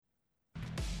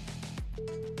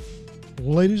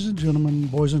Ladies and gentlemen,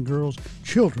 boys and girls,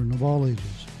 children of all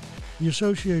ages, the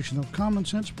Association of Common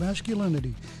Sense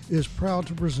Masculinity is proud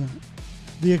to present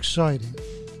the exciting,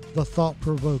 the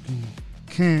thought-provoking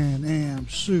Can-Am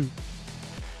Soup,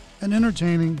 an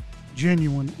entertaining,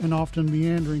 genuine, and often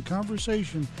meandering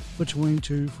conversation between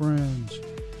two friends.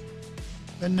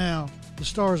 And now, the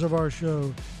stars of our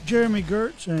show, Jeremy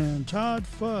Gertz and Todd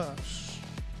Fuss.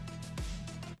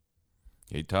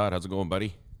 Hey, Todd, how's it going,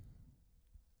 buddy?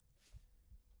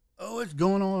 Oh, it's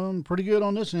going on pretty good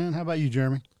on this end. How about you,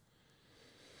 Jeremy?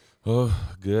 Oh,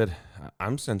 good.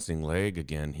 I'm sensing lag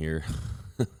again here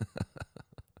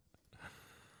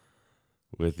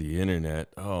with the internet.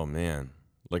 Oh, man.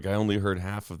 Like, I only heard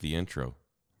half of the intro.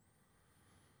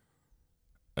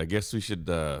 I guess we should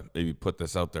maybe put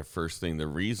this out there first thing. The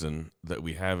reason that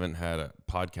we haven't had a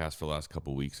podcast for the last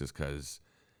couple of weeks is because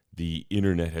the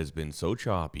internet has been so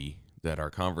choppy that our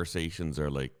conversations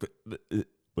are like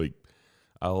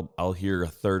I'll hear a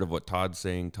third of what Todd's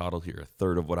saying. Todd will hear a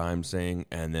third of what I'm saying,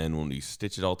 and then when we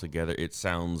stitch it all together, it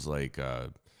sounds like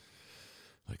a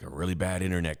really bad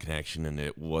internet connection, and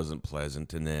it wasn't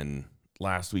pleasant. And then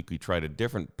last week we tried a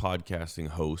different podcasting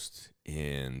host,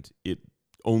 and it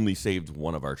only saved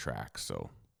one of our tracks.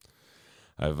 So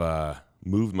I've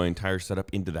moved my entire setup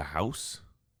into the house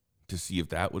to see if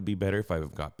that would be better, if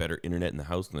I've got better internet in the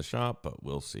house than the shop, but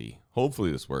we'll see.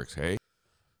 Hopefully this works, hey?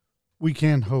 We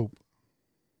can hope.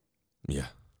 Yeah.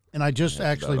 And I just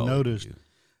actually noticed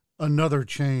another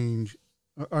change,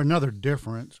 or another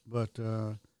difference, but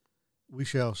we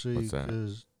shall see. What's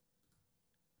that?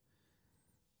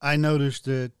 I noticed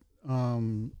that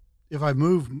if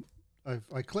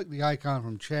I click the icon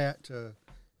from chat to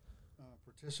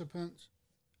participants,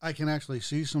 I can actually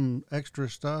see some extra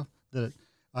stuff that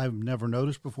I've never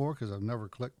noticed before because I've never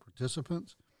clicked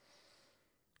participants.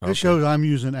 Okay. It shows I'm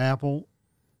using Apple,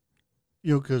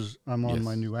 because I'm on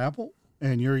my new Apple,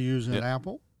 and you're using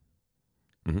Apple,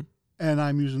 and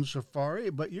I'm using Safari,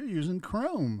 but you're using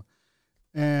Chrome.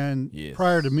 And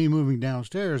prior to me moving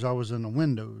downstairs, I was in a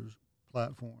Windows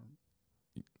platform.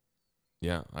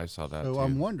 Yeah, I saw that so too.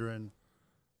 I'm wondering.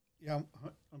 Yeah,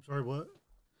 I'm sorry, what?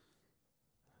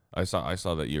 I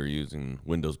saw that you were using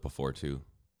Windows before too.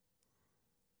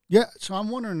 Yeah, so I'm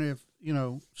wondering if,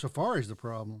 Safari's the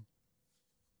problem.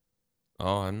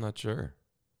 Oh, I'm not sure.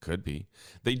 Could be.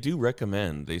 They do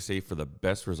recommend, they say for the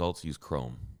best results, use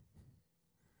Chrome.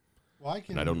 Well, I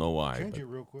can. And I don't know why. Change it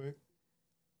real quick.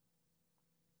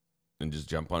 And just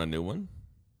jump on a new one?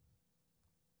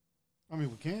 I mean,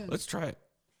 we can. Let's try it.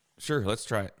 Sure, let's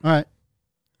try it. All right.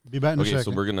 Be back in a second. Okay,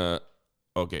 so we're going to...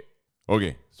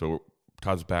 Okay, so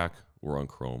Todd's back. We're on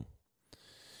Chrome.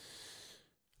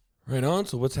 Right on.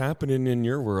 So what's happening in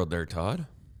your world there, Todd?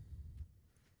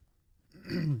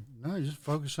 No, just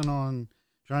focusing on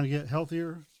trying to get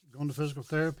healthier, going to physical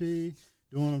therapy,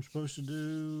 doing what I'm supposed to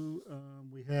do.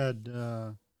 We had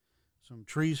some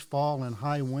trees fall in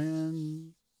high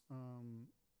wind.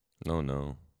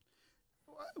 No.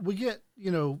 We get,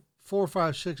 4,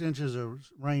 5, 6 inches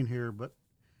of rain here, but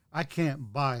I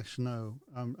can't buy snow.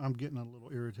 I'm getting a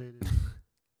little irritated.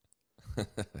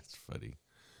 That's funny.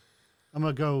 I'm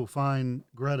going to go find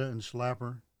Greta and slap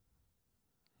her.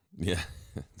 Yeah.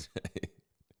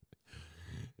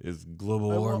 It's global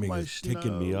warming is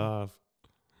ticking me off.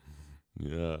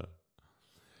 Yeah.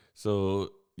 So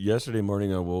yesterday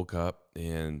morning I woke up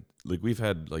and we've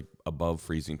had above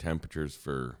freezing temperatures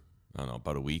for, I don't know,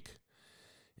 about a week.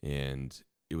 And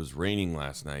it was raining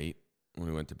last night when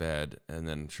we went to bed. And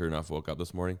then sure enough, woke up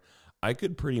this morning. I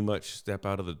could pretty much step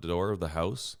out of the door of the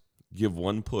house, give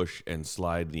one push, and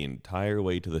slide the entire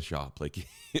way to the shop.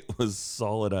 It was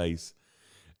solid ice.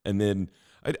 And then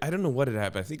I don't know what had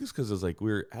happened. I think it's because it was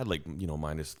we were at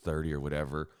minus 30 or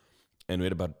whatever, and we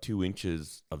had about 2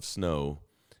 inches of snow.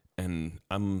 And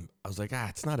I was like,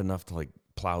 it's not enough to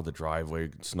plow the driveway,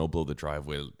 snow blow the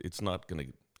driveway. It's not going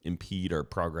to impede our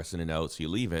progress in and out, so you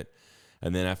leave it.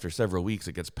 And then after several weeks,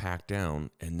 it gets packed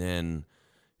down, and then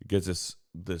it gets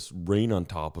this rain on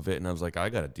top of it. And I was like, I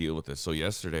got to deal with this. So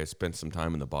yesterday I spent some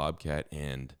time in the Bobcat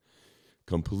and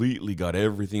completely got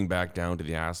everything back down to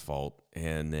the asphalt,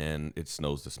 and then it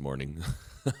snows this morning.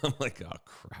 I'm like, oh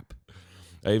crap.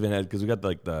 I even had, because we got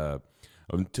I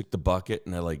took the bucket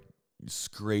and I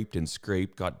scraped,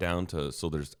 got down to, so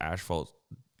there's asphalt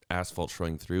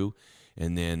showing through.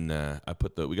 And then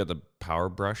we got the power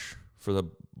brush for the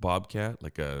Bobcat,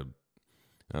 I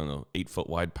don't know, 8-foot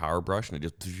wide power brush, and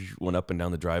it just went up and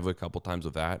down the driveway a couple times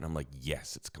with that. And I'm like,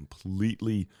 yes, it's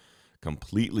completely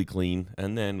clean.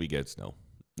 And then we get snow.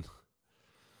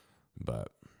 But,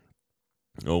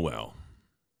 oh well.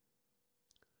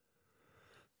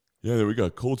 Yeah, then we got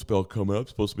a cold spell coming up.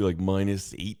 Supposed to be like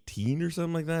minus 18 or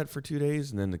something like that for 2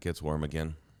 days, and then it gets warm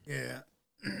again. Yeah.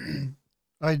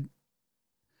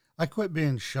 I quit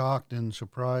being shocked and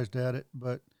surprised at it,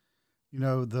 but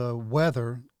the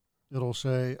weather, it'll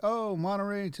say, "Oh,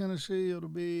 Monterey, Tennessee, it'll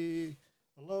be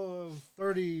a low of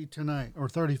 30 tonight or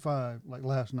 35 like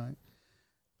last night."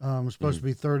 It's supposed to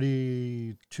be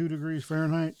 32 degrees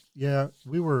Fahrenheit. Yeah,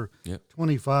 we were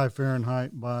 25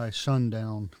 Fahrenheit by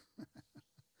sundown.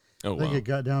 Oh, I think it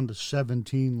got down to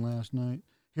 17 last night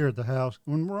here at the house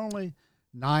when we're only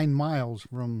 9 miles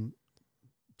from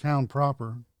town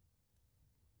proper.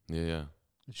 Yeah.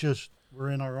 It's just we're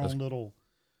in our own little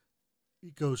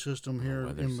ecosystem here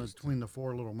in between the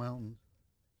 4 little mountains.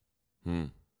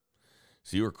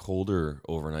 So you were colder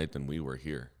overnight than we were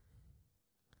here.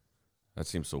 That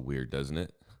seems so weird, doesn't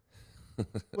it?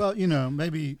 Well,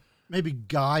 maybe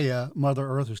Gaia, Mother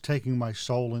Earth, is taking my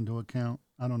soul into account.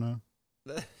 I don't know.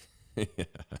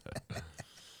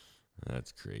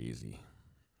 That's crazy.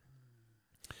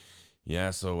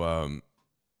 Yeah, so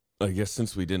I guess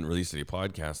since we didn't release any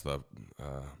podcasts,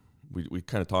 we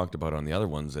kind of talked about on the other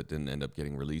ones that didn't end up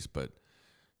getting released, but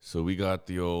so we got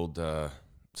the old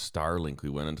Starlink. We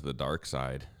went into the dark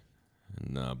side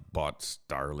and bought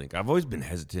Starlink. I've always been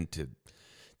hesitant to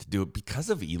do it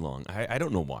because of Elon. I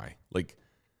don't know why. Like,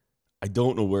 I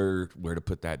don't know where to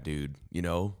put that dude,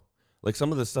 Like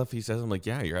some of the stuff he says, I'm like,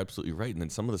 yeah, you're absolutely right. And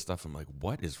then some of the stuff, I'm like,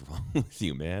 what is wrong with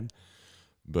you, man?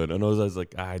 But I was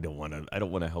like, I don't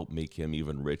want to help make him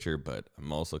even richer. But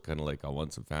I'm also kind of like, I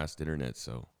want some fast internet.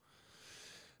 So,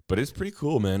 but it's pretty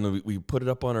cool, man. We put it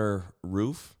up on our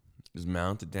roof, just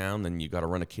mount it down. Then you got to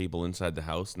run a cable inside the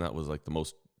house, and that was like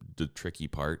the tricky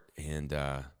part. And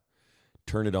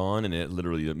turn it on, and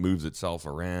it moves itself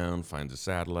around, finds the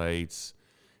satellites.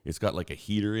 It's got like a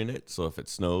heater in it, so if it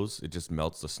snows, it just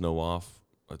melts the snow off.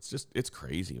 It's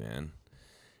crazy, man.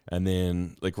 And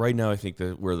then, like right now, I think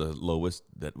that we're the lowest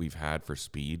that we've had for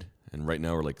speed. And right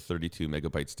now we're like 32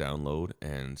 megabytes download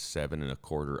and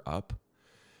 7.25 up.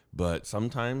 But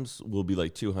sometimes we'll be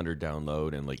like 200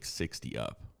 download and like 60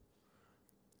 up.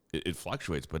 It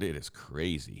fluctuates, but it is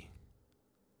crazy.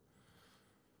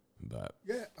 But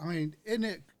yeah, I mean,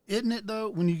 isn't it though,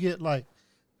 when you get like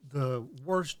the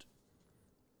worst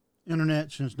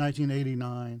internet since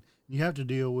 1989, you have to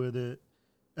deal with it,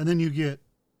 and then you get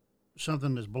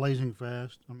something that's blazing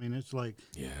fast. I mean, it's like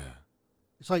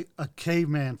a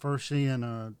caveman first seeing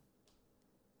an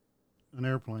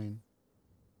airplane.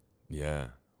 Yeah.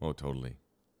 Oh, totally.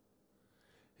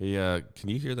 Hey, can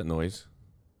you hear that noise?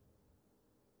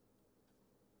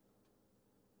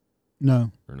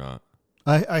 No. Or not?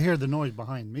 I hear the noise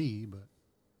behind me, but.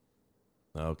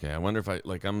 Okay, I wonder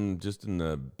if I'm just in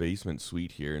the basement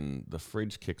suite here, and the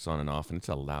fridge kicks on and off, and it's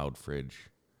a loud fridge.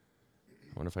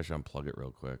 I wonder if I should unplug it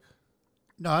real quick.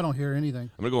 No, I don't hear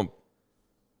anything. I'm going to go.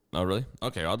 Oh, really?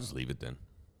 Okay, I'll just leave it then.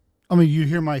 I mean, you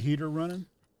hear my heater running?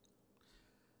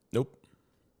 Nope.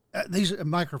 These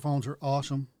microphones are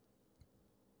awesome.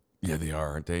 Yeah, they are,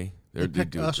 aren't they? They do a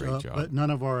great job. But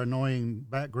none of our annoying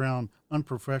background,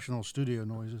 unprofessional studio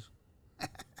noises.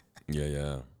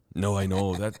 Yeah. No, I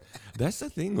know. That's the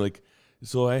thing. Like,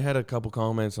 so I had a couple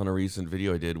comments on a recent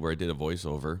video I did where I did a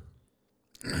voiceover,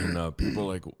 and people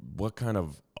were like, what kind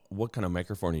of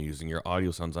microphone are you using? Your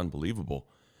audio sounds unbelievable.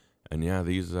 And yeah,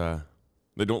 these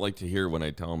they don't like to hear when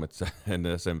I tell them it's an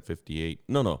SM58.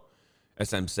 No,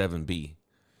 SM7B.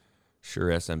 Sure,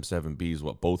 SM7B is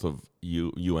what both of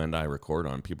you and I record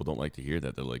on. People don't like to hear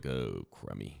that. They're like, oh,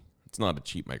 crummy. It's not a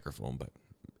cheap microphone, but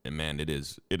man, it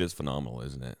is phenomenal,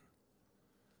 isn't it?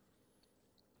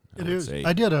 It is.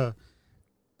 I did a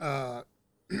not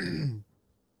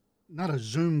a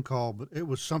Zoom call, but it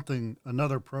was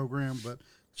another program, but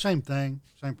same thing,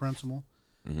 same principle.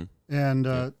 Mm-hmm. And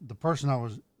the person I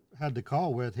had the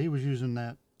call with, he was using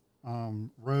that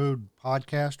Rode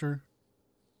Podcaster.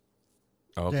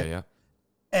 Oh, okay, yeah.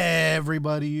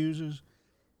 Everybody uses.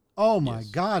 Oh my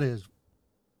God!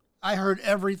 I heard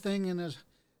everything in his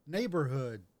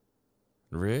neighborhood.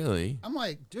 Really? I'm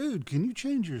like, dude, can you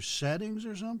change your settings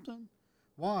or something?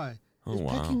 Why? Oh, it's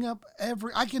wow. picking up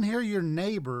I can hear your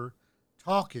neighbor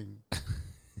talking.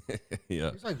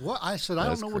 Yeah. He's like, what? I said, I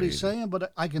don't know what he's saying,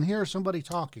 but I can hear somebody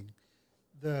talking.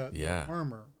 The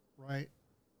murmur, right?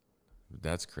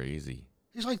 That's crazy.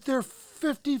 He's like, they're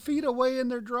 50 feet away in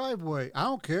their driveway. I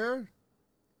don't care.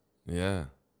 Yeah.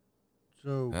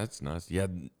 So that's nuts. Yeah.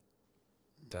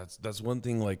 That's one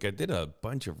thing. Like, I did a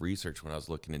bunch of research when I was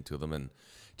looking into them, and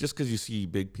just because you see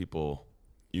big people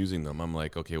using them, I'm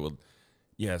like, okay, well,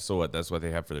 yeah, so what? That's what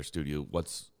they have for their studio.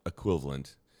 What's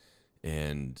equivalent?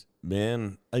 And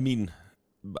man, I mean,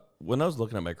 when I was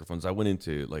looking at microphones, I went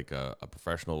into like a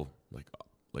professional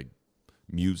like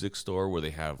music store where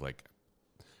they had like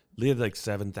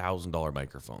 $7,000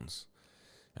 microphones.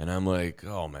 And I'm like,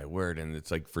 oh my word. And it's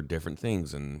like for different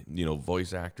things. And,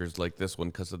 voice actors like this one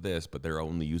because of this, but they're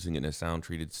only using it in a sound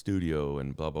treated studio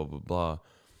and blah, blah, blah, blah.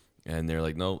 And they're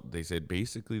like, no, they said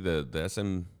basically the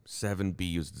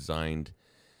SM7B was designed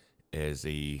as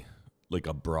a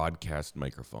broadcast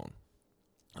microphone,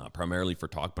 primarily for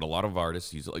talk. But a lot of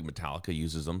artists use it, like Metallica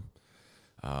uses them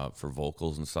for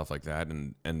vocals and stuff like that.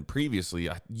 And previously,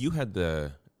 we had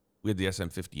the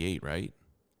SM58, right?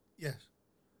 Yes.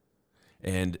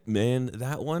 And man,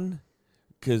 that one,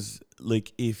 because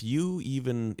like if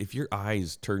your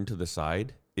eyes turned to the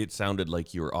side, it sounded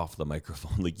like you were off the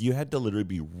microphone. Like you had to literally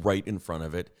be right in front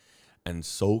of it and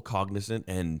so cognizant.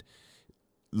 And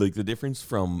like the difference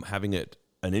from having it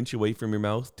an inch away from your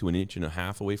mouth to an inch and a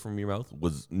half away from your mouth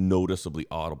was noticeably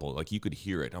audible. Like you could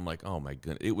hear it. I'm like, oh my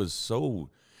goodness. It was so,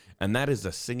 and that is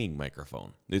a singing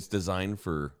microphone. It's designed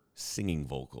for singing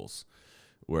vocals,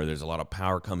 where there's a lot of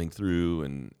power coming through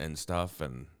and stuff.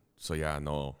 And so, yeah,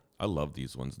 no, I love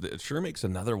these ones. It sure makes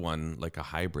another one like a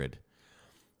hybrid,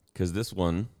 because this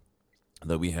one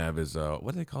that we have is, what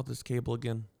do they call this cable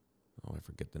again? Oh, I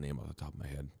forget the name off the top of my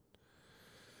head.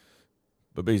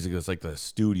 But basically, it's like the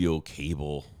studio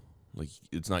cable. Like,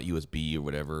 it's not USB or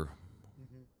whatever.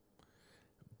 Mm-hmm.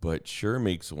 But Shure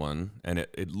makes one, and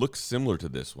it looks similar to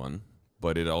this one,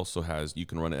 but it also has, you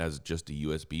can run it as just a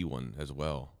USB one as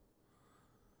well.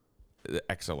 The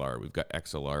XLR. We've got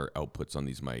XLR outputs on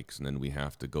these mics, and then we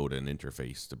have to go to an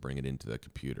interface to bring it into the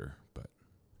computer. But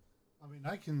I mean,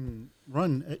 I can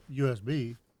run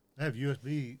USB. I have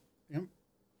USB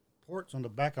ports on the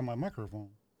back of my microphone.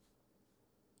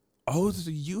 Oh, so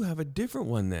you have a different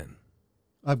one then?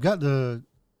 I've got the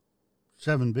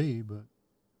 7B, but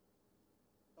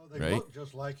they look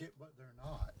just like it, but they're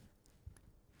not.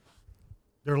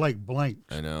 They're like blanks.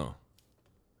 I know.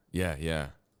 Yeah.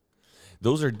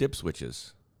 Those are dip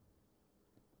switches.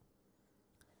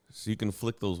 So you can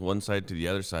flick those one side to the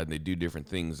other side, and they do different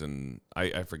things. And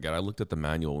I forget. I looked at the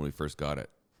manual when we first got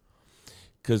it.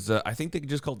 Because I think they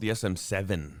just call it the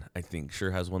SM7. I think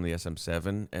Shure has one of the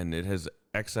SM7, and it has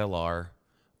XLR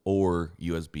or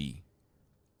USB.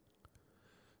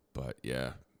 But,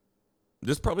 yeah.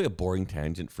 This is probably a boring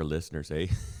tangent for listeners, eh?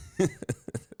 Who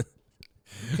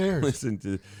cares? Listen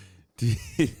to...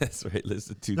 That's right.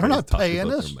 Listen to. They're not paying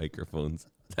about us. Their microphones.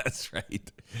 That's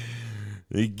right.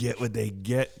 They get what they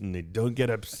get, and they don't get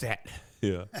upset.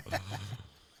 Yeah.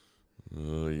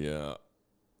 Oh yeah.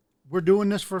 We're doing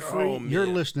this for free. Oh, You're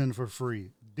listening for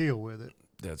free. Deal with it.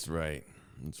 That's right.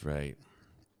 That's right.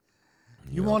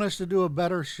 You want us to do a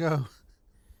better show?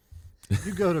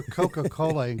 You go to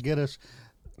Coca-Cola and get us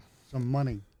some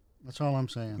money. That's all I'm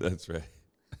saying. That's right.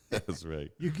 That's right.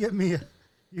 You get me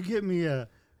a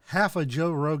half a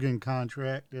Joe Rogan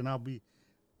contract, and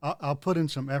I'll put in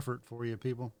some effort for you,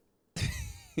 people.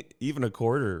 Even a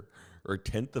quarter or a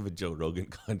tenth of a Joe Rogan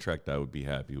contract, I would be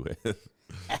happy with.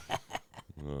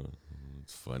 Oh,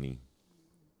 it's funny.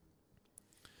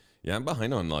 Yeah, I'm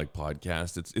behind on like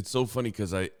podcasts. It's so funny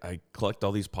because I collect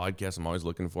all these podcasts. I'm always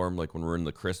looking for them, like when we're in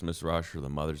the Christmas rush or the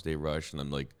Mother's Day rush, and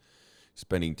I'm like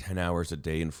spending 10 hours a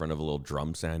day in front of a little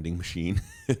drum sanding machine,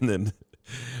 and then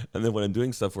when I'm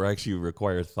doing stuff where I actually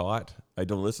require thought, I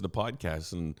don't listen to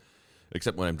podcasts, and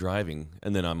except when I'm driving.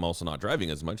 And then I'm also not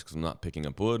driving as much because I'm not picking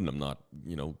up wood, and I'm not,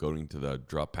 going to the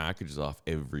drop packages off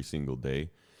every single day.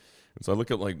 And so I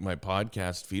look at like my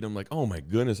podcast feed. I'm like, oh my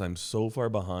goodness, I'm so far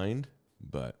behind.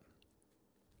 But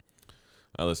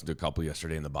I listened to a couple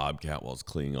yesterday in the Bobcat while I was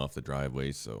cleaning off the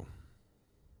driveway, so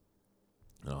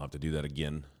I'll have to do that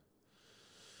again.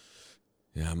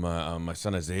 Yeah, my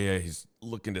son Isaiah, he's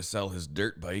looking to sell his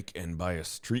dirt bike and buy a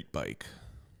street bike.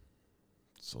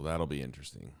 So that'll be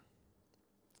interesting.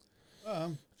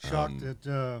 I'm shocked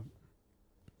that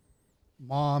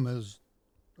Mom is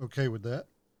okay with that.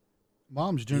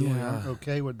 Moms generally aren't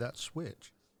okay with that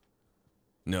switch.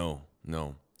 No.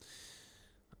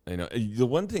 I know. The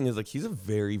one thing is, like, he's a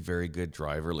very, very good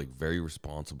driver, like, very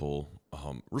responsible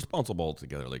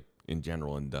altogether, like, in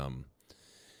general. And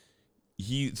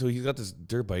he's got this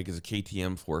dirt bike. It's a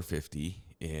KTM 450,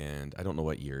 and I don't know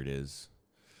what year it is,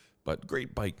 but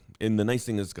great bike. And the nice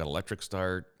thing is it's got electric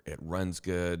start. It runs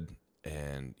good,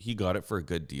 and he got it for a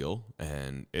good deal,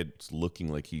 and it's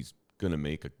looking like he's going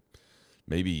to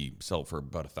maybe sell it for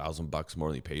about $1,000 more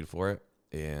than he paid for it.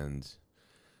 And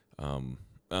I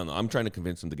don't know, I'm trying to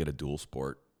convince him to get a dual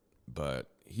sport,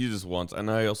 but he just wants, and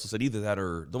I also said either that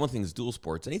or the one thing is dual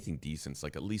sports, anything decent,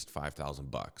 like at least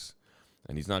 $5,000.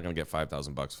 And he's not going to get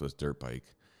 $5,000 for this dirt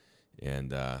bike.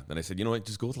 And then I said, you know what,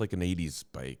 just go with like an 80s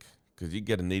bike. Because you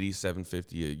get an 80s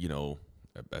 750, you know,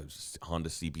 a Honda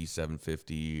CB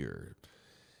 750.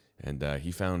 And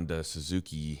he found a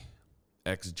Suzuki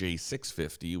XJ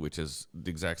 650, which is the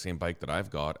exact same bike that I've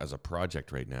got as a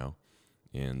project right now.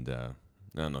 And I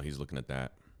don't know, he's looking at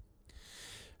that.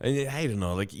 And I don't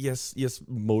know, like, yes,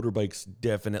 motorbikes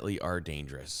definitely are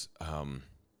dangerous.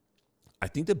 I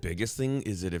think the biggest thing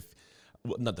is that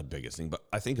well, not the biggest thing, but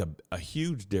I think a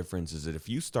huge difference is that if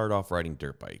you start off riding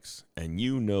dirt bikes and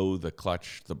you know the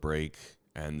clutch, the brake,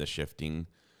 and the shifting,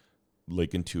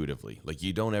 like intuitively, like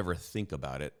you don't ever think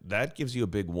about it, that gives you a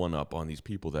big one up on these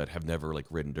people that have never like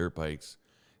ridden dirt bikes.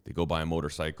 They go buy a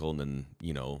motorcycle and then,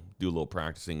 you know, do a little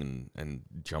practicing and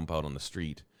jump out on the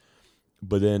street.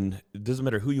 But then it doesn't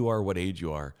matter who you are, what age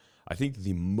you are. I think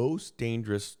the most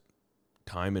dangerous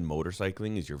time in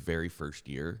motorcycling is your very first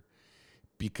year,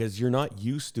 because you're not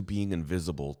used to being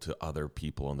invisible to other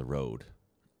people on the road.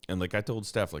 And like I told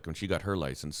Steph, like when she got her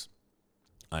license,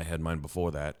 I had mine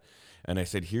before that. And I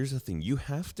said, here's the thing, you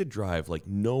have to drive like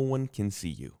no one can see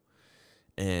you.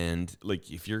 And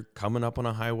like if you're coming up on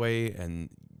a highway and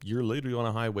you're literally on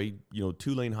a highway, you know,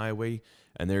 2-lane highway,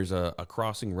 and there's a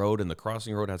crossing road and the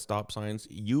crossing road has stop signs,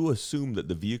 you assume that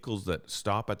the vehicles that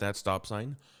stop at that stop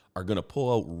sign are going to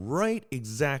pull out right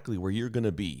exactly where you're going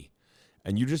to be.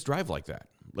 And you just drive like that.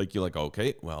 Like you're like,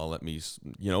 okay, well, let me,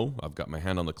 you know, I've got my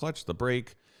hand on the clutch, the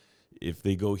brake. If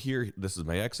they go here, this is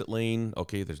my exit lane.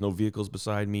 Okay, there's no vehicles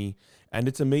beside me. And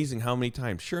it's amazing how many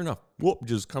times, sure enough, whoop,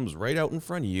 just comes right out in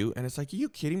front of you. And it's like, are you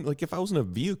kidding? Like if I was in a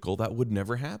vehicle, that would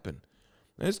never happen.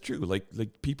 And it's true. Like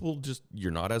people just,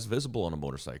 you're not as visible on a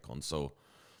motorcycle. And so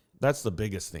that's the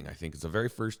biggest thing, I think. It's the very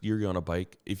first year you're on a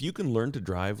bike. If you can learn to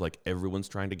drive like everyone's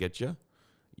trying to get you,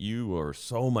 you are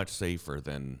so much safer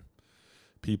than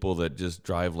people that just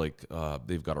drive like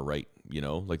they've got a right, you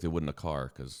know, like they would in a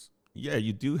car. Because, yeah,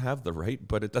 you do have the right,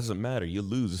 but it doesn't matter. You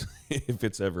lose if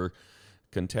it's ever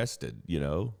contested, you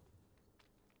know.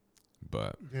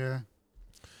 But yeah,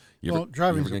 you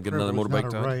driving's ever gonna get another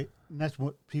motorbike, Todd? Right, and that's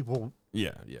what people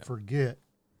forget.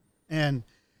 And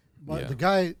the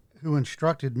guy who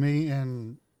instructed me,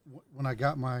 and when I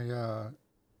got my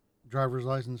driver's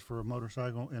license for a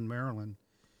motorcycle in Maryland,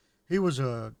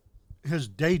 his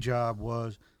day job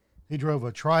was he drove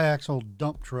a triaxle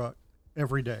dump truck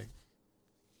every day.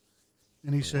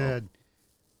 And he said,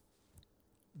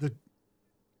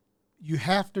 you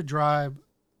have to drive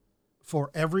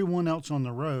for everyone else on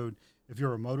the road if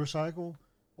you're a motorcycle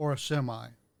or a semi.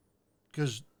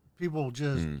 Because people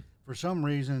just, for some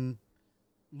reason,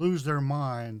 lose their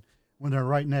mind when they're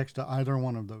right next to either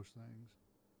one of those things.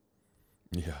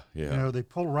 Yeah. You know, they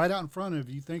pull right out in front of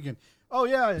you thinking, oh,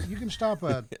 yeah, you can stop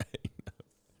a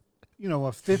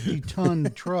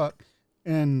 50-ton truck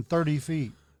in 30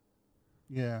 feet.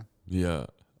 Yeah. Yeah.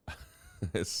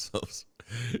 It's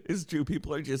true.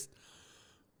 People are just,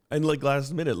 and like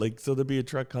last minute, like, so there'll be a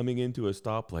truck coming into a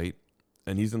stoplight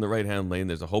and he's in the right-hand lane.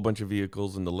 There's a whole bunch of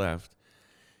vehicles in the left.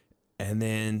 And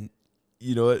then,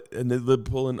 you know, and they're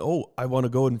pulling, oh, I want to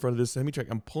go in front of this semi-truck.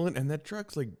 I'm pulling, and that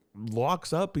truck's like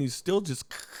locks up and he's still just,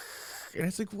 and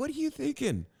it's like, what are you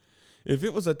thinking? If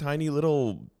it was a tiny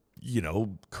little, you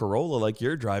know, Corolla like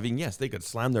you're driving, yes, they could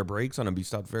slam their brakes on and be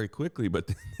stopped very quickly.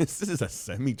 But this is a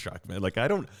semi-truck, man. Like,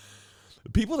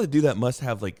 people that do that must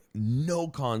have like no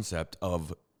concept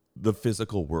of the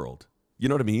physical world. You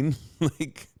know what I mean?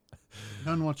 Like,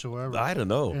 none whatsoever. I don't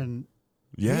know. And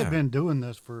he had been doing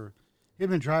this he'd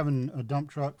been driving a dump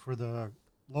truck for the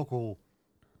local,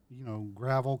 you know,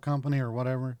 gravel company or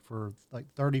whatever for like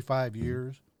 35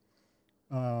 years.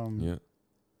 And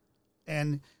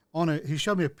he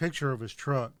showed me a picture of his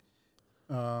truck.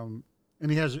 And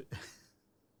he has,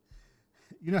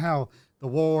 you know how the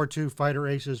World War II fighter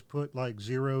aces put like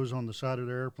zeros on the side of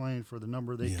their airplane for the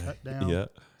number they cut down? Yeah.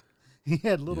 He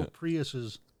had little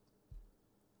Priuses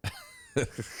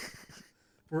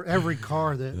for every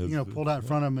car that, pulled out in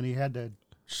front of him and he had to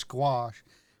squash.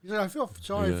 He said, I feel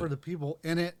sorry for the people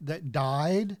in it that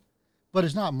died, but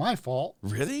it's not my fault.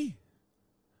 Really?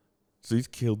 So he's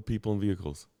killed people in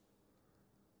vehicles.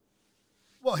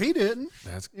 Well, he didn't.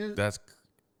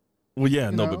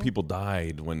 But people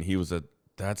died when he was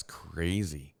that's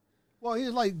crazy. Well, he's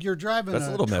like, you're driving a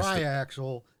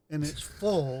triaxle and it's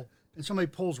full and somebody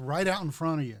pulls right out in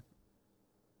front of you.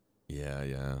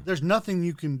 Yeah. There's nothing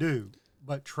you can do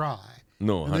but try.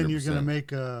 No, 100%. And then you're going to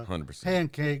make a 100%.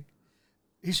 pancake.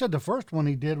 He said the first one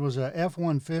he did was a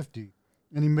F-150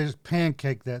 and he just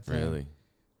pancaked that thing. Really?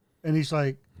 And he's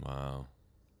like, wow.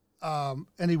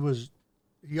 And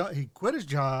he quit his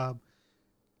job.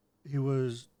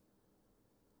 The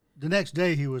next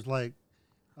day he was like,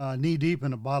 knee deep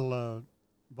in a bottle of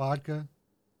vodka,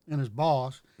 and his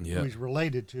boss, who he's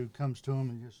related to, comes to him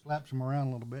and just slaps him around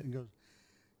a little bit and goes,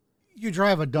 "You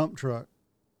drive a dump truck.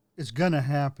 It's going to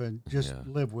happen. Just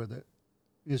live with it.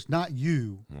 It's not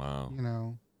you." Wow. You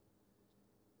know,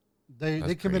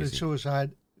 they committed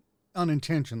suicide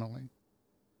unintentionally.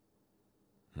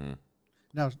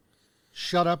 Now,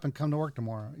 shut up and come to work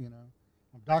tomorrow. You know,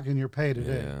 I'm docking your pay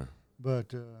today. Yeah.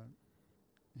 But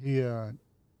he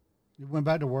went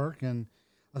back to work, and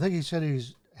I think he said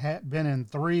he's been in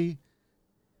 3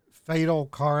 fatal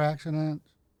car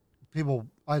accidents. People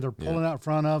either pulling out in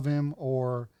front of him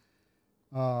or,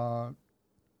 they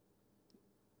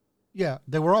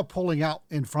were all pulling out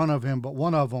in front of him, but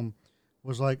one of them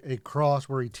was like a cross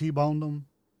where he T-boned them.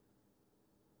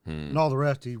 And all the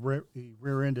rest, he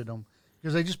rear-ended them.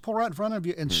 Because they just pull right in front of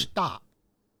you and stop.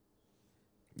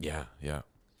 Yeah, yeah.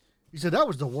 He said that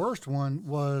was the worst one,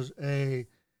 was a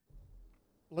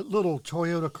little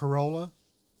Toyota Corolla.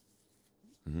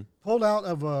 Pulled out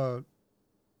of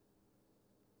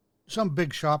some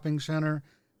big shopping center,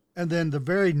 and then the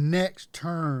very next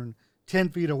turn, 10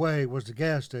 feet away, was the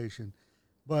gas station.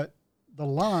 But the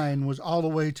line was all the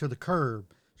way to the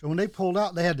curb. So when they pulled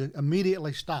out, they had to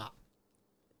immediately stop.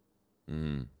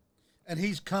 And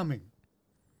he's coming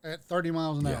at 30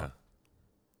 miles an hour.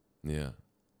 Yeah.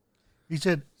 He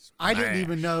said, I didn't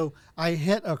even know I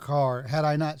hit a car had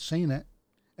I not seen it,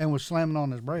 and was slamming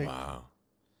on his brakes. Wow.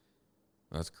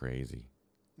 That's crazy.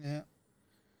 Yeah.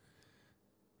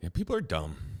 Yeah, people are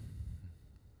dumb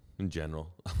in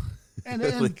general.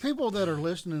 And people that are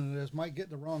listening to this might get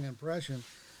the wrong impression.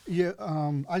 Yeah,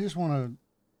 I just want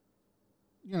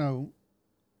to,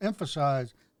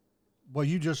 emphasize what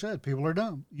you just said. People are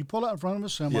dumb. You pull out in front of a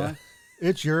semi,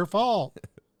 it's your fault.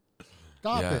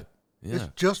 Stop it. Yeah. It's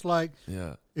just like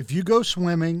if you go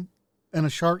swimming and a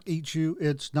shark eats you,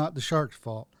 it's not the shark's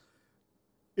fault.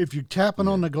 If you're tapping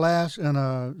on the glass and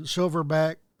a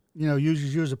silverback,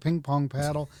 uses you as a ping pong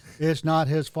paddle, it's not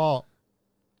his fault.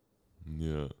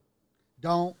 Yeah.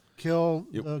 Don't kill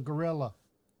the gorilla.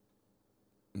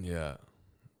 Yeah.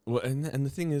 Well, and the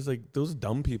thing is, like, those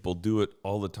dumb people do it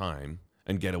all the time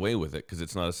and get away with it because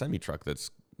it's not a semi-truck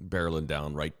that's barreling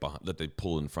down right behind that they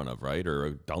pull in front of, right? Or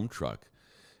a dump truck.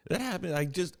 That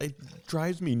happened. It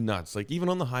drives me nuts. Like, even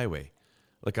on the highway,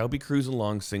 like, I'll be cruising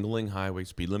along, single lane highway,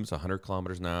 speed limit's 100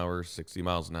 kilometers an hour, 60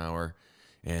 miles an hour.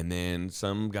 And then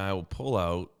some guy will pull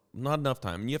out, not enough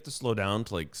time. And you have to slow down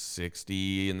to like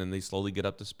 60, and then they slowly get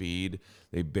up to speed.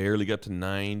 They barely get up to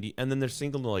 90, and then their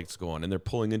signal lights go on, and they're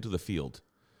pulling into the field.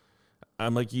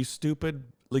 I'm like, you stupid.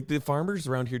 Like, the farmers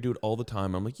around here do it all the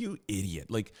time. I'm like, you idiot.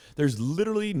 Like, there's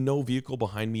literally no vehicle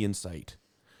behind me in sight.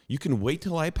 You can wait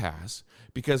till I pass,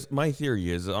 because my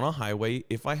theory is on a highway,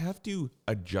 if I have to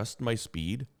adjust my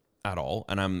speed at all,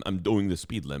 and I'm doing the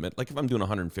speed limit, like if I'm doing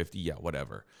 150,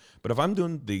 whatever. But if I'm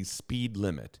doing the speed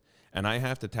limit and I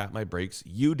have to tap my brakes,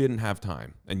 you didn't have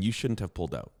time and you shouldn't have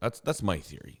pulled out. That's my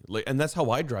theory. Like, and that's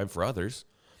how I drive for others.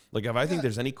 Like, if I think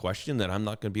there's any question that I'm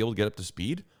not going to be able to get up to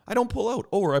speed, I don't pull out.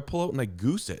 Or I pull out and I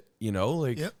goose it,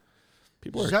 like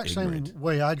people are exact ignorant. Same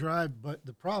way I drive, but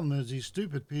the problem is these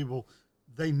stupid people,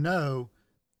 they know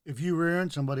if you rear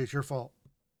end somebody, it's your fault.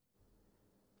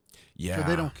 Yeah. So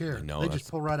they don't care. They just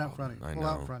pull right out in front of you. Pull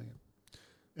out in front of you.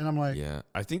 And I'm like,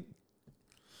 I think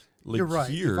like you're right.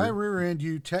 Here, if I rear end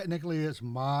you, technically it's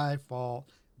my fault,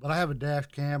 but I have a dash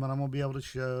cam and I'm going to be able to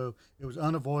show it was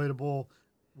unavoidable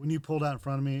when you pulled out in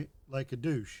front of me like a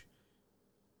douche.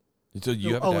 So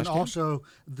you have a dash and cam? Also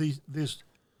this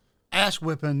ass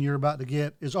whipping you're about to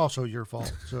get is also your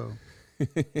fault. So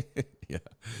yeah.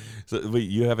 So wait,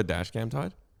 you have a dash cam,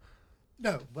 Todd?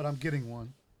 No, but I'm getting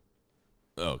one.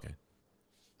 Oh, okay.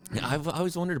 Yeah, I've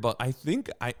always wondered about.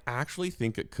 I actually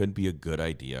think it could be a good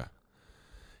idea.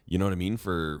 You know what I mean?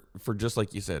 For just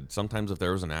like you said, sometimes if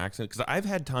there was an accident, because I've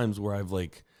had times where I've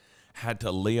like had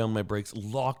to lay on my brakes,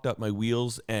 locked up my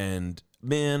wheels, and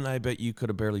man, I bet you could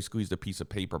have barely squeezed a piece of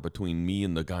paper between me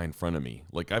and the guy in front of me.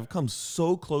 Like, I've come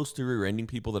so close to rear-ending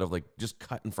people that have like just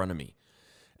cut in front of me.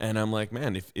 And I'm like,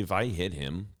 man, if I hit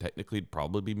him, technically it'd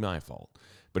probably be my fault.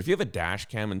 But if you have a dash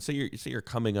cam and say you're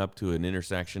coming up to an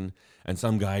intersection and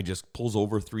some guy just pulls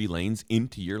over 3 lanes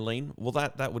into your lane, well,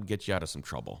 that would get you out of some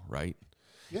trouble, right?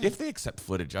 Yeah. If they accept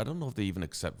footage, I don't know if they even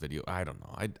accept video. I don't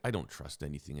know. I don't trust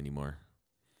anything anymore.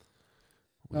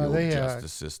 The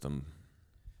justice system.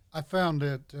 I found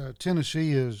that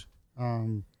Tennessee is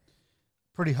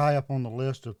pretty high up on the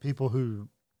list of people who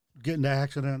get into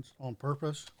accidents on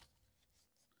purpose.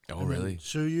 Oh, really?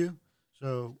 Sue you.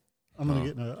 So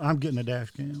I'm getting a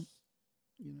dash cam.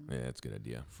 Yeah, that's a good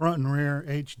idea. Front and rear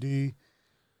HD.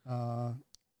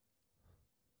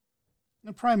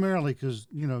 And primarily because,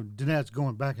 Danette's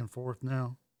going back and forth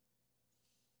now.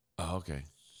 Oh, okay.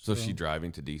 So is she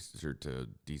driving to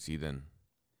DC then?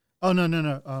 Oh,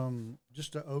 no.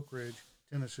 Just to Oak Ridge,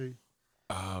 Tennessee.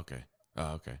 Oh,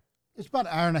 okay. It's about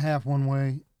an hour and a half one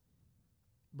way,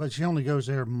 but she only goes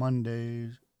there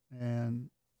Mondays. And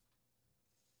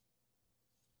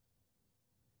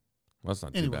well, that's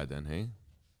not too bad then, hey?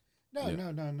 No.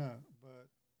 But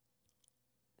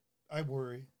I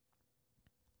worry.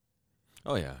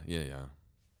 Oh, yeah.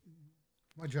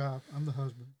 My job. I'm the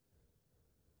husband.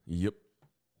 Yep.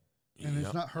 And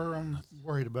it's not her I'm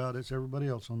worried about. It's everybody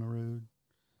else on the road.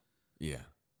 Yeah.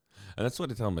 And that's what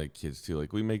I tell my kids, too.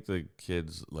 Like, we make the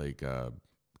kids, like,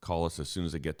 call us as soon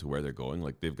as they get to where they're going.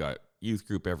 Like, they've got youth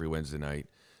group every Wednesday night.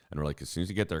 And we're like, as soon as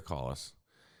you get there, call us.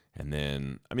 And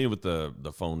then, I mean, with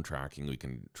the phone tracking, we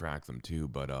can track them, too.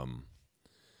 But,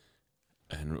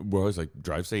 and we're always like,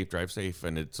 drive safe.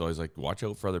 And it's always like, watch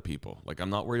out for other people. Like, I'm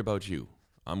not worried about you.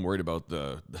 I'm worried about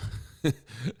the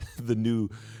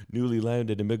newly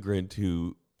landed immigrant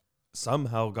who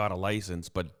somehow got a license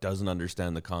but doesn't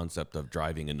understand the concept of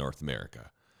driving in North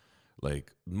America.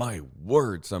 Like, my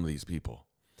word, some of these people.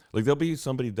 Like, there'll be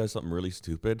somebody who does something really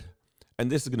stupid.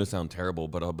 And this is going to sound terrible,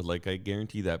 but I'll be like, I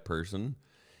guarantee that person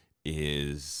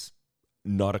is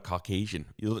not a Caucasian.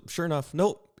 Sure enough,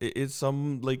 nope, it's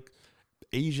some, like,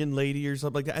 Asian lady or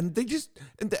something like that. And they just,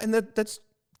 and that's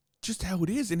just how it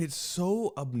is. And it's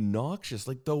so obnoxious.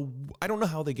 Like, I don't know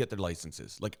how they get their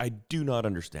licenses. Like, I do not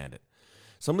understand it.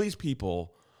 Some of these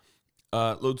people,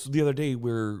 the other day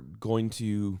we're going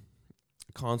to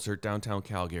a concert downtown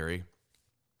Calgary,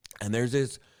 and there's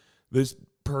this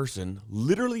person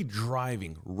literally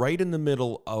driving right in the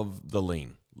middle of the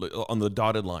lane, on the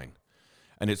dotted line.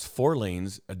 And it's 4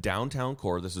 lanes, a downtown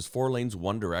core. This is 4 lanes,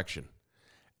 one direction.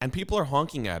 And people are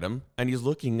honking at him, and he's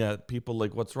looking at people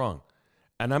like, what's wrong?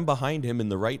 And I'm behind him in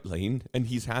the right lane, and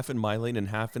he's half in my lane and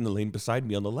half in the lane beside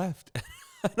me on the left.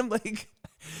 And I'm like,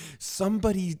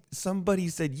 somebody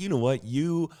said, you know what?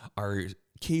 You are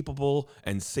capable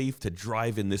and safe to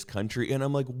drive in this country. And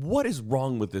I'm like, what is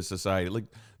wrong with this society? Like,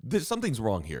 something's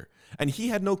wrong here. And he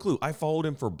had no clue. I followed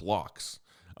him for blocks.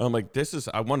 I'm like,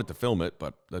 I wanted to film it,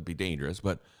 but that'd be dangerous.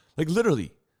 But like,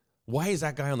 literally, why is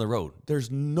that guy on the road? There's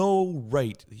no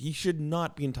right. He should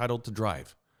not be entitled to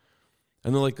drive.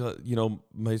 And they're like,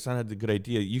 my son had the good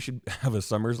idea. You should have a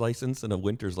summer's license and a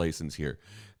winter's license here.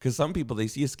 Because some people, they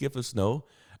see a skiff of snow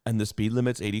and the speed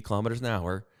limit's 80 kilometers an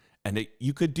hour. And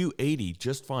you could do 80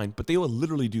 just fine, but they will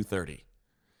literally do 30.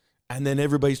 And then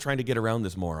everybody's trying to get around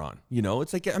this moron.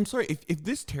 It's like, I'm sorry, if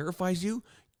this terrifies you,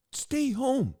 stay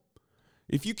home.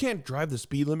 If you can't drive the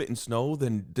speed limit in snow,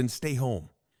 then stay home.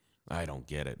 I don't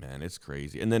get it, man. It's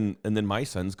crazy. And then my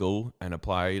sons go and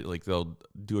apply, like, they'll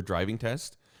do a driving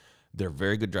test. They're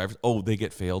very good drivers. Oh, they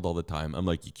get failed all the time. I'm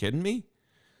like, you kidding me?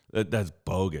 That's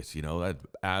bogus, That's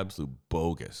absolute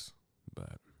bogus.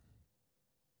 But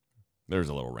there's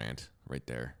a little rant right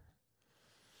there.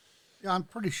 Yeah, I'm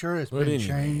pretty sure it's been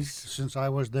changed since I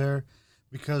was there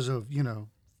because of,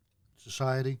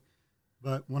 society.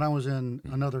 But when I was in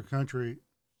another country,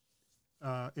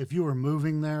 if you were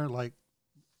moving there, like,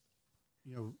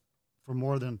 for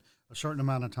more than a certain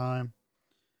amount of time,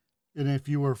 and if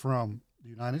you were from the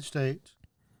United States,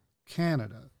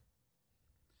 Canada,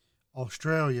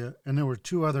 Australia, and there were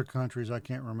 2 other countries I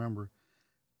can't remember.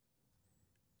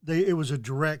 It was a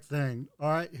direct thing. All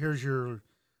right, here's your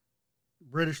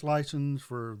British license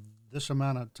for this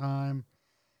amount of time.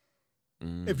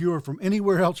 If you were from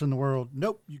anywhere else in the world,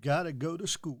 nope, you got to go to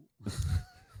school.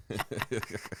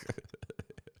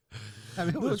 I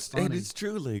mean, it's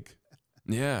true, like,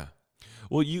 yeah.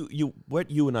 Well,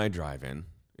 what you and I drive in,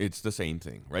 it's the same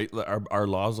thing, right? Our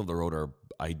laws of the road are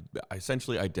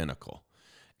essentially identical.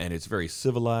 And it's very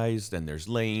civilized, and there's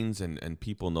lanes, and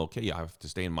people know, okay, I have to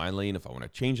stay in my lane. If I want to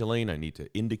change a lane, I need to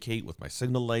indicate with my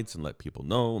signal lights and let people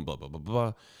know, and blah, blah, blah,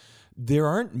 blah. There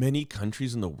aren't many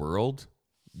countries in the world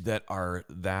that are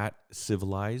that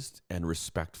civilized and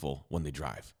respectful when they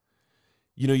drive.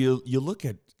 You look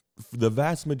at the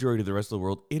vast majority of the rest of the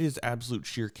world, it is absolute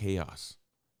sheer chaos,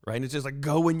 right? And it's just like,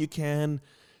 go when you can.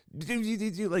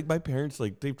 Like, my parents,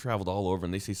 like, they've traveled all over,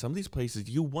 and they say some of these places,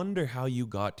 you wonder how you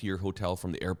got to your hotel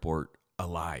from the airport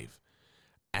alive.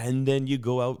 And then you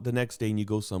go out the next day and you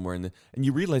go somewhere, and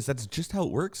you realize that's just how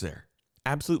it works there.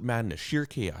 Absolute madness, sheer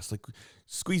chaos. Like,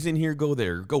 squeeze in here, go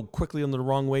there, go quickly on the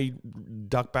wrong way,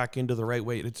 duck back into the right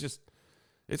way.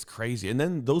 It's crazy. And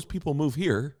then those people move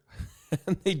here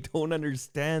and they don't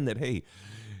understand that, hey,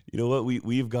 you know what?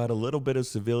 We've got a little bit of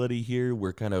civility here.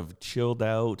 We're kind of chilled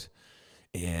out.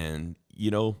 And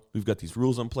we've got these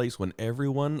rules in place. When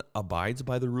everyone abides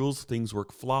by the rules, things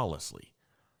work flawlessly.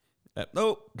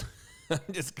 Nope. I'm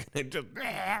just going to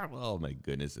oh my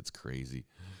goodness, it's crazy.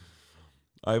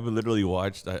 I've literally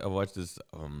watched this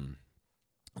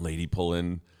lady pull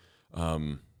in.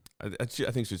 I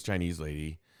think she was a Chinese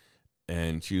lady,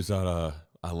 and she was on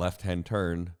a left-hand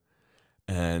turn,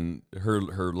 and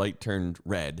her light turned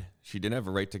red. She didn't have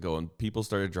a right to go, and people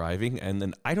started driving, and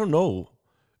then I don't know.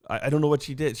 I don't know what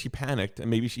she did. She panicked, and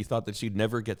maybe she thought that she'd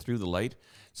never get through the light,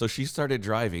 so she started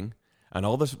driving, and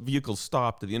all the vehicles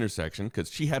stopped at the intersection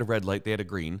because she had a red light, they had a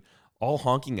green, all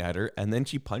honking at her, and then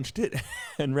she punched it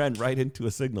and ran right into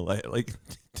a signal light, like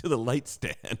to the light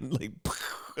stand. Like,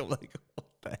 I'm like, what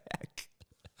the heck?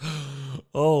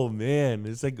 Oh man,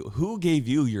 it's like, who gave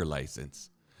you your license?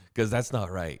 Because that's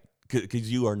not right.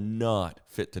 Because you are not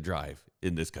fit to drive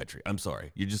in this country. I'm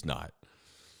sorry, you're just not.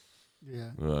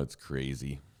 Yeah, it's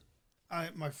crazy.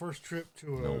 My first trip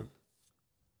to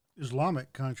a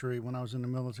Islamic country when I was in the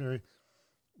military,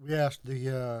 we asked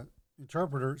the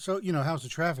interpreter, so, how's the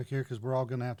traffic here? Because we're all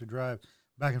going to have to drive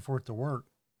back and forth to work,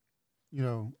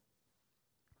 and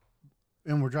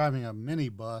we're driving a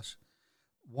minibus,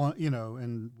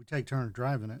 and we take turns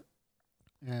driving it.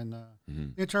 And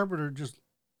the interpreter just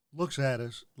looks at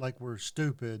us like we're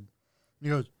stupid. He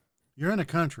goes, "You're in a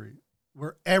country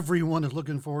where everyone is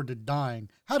looking forward to dying.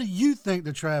 How do you think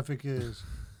the traffic is?"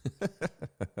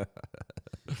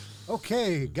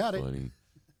 Okay, got it. Funny.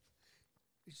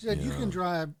 He said, "You can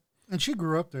drive," and she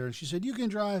grew up there, and she said, "You can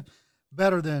drive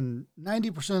better than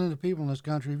 90% of the people in this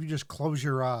country if you just close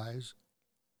your eyes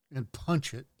and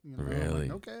punch it." Really?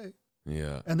 Like, okay.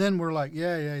 Yeah. And then we're like,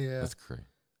 yeah. That's crazy.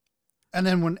 And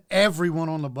then when everyone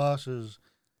on the bus is,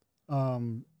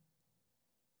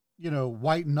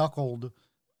 white knuckled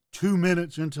 2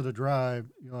 minutes into the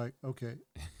drive, you're like, okay,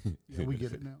 yeah, we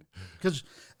get it now. Because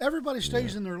everybody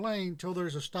stays in their lane till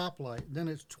there's a stoplight. Then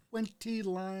it's 20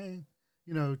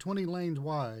 lanes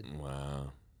wide.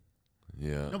 Wow.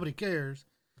 Yeah. Nobody cares.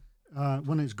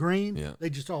 When it's green, they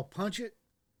just all punch it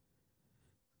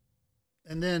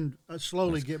and then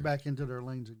slowly get back into their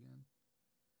lanes again.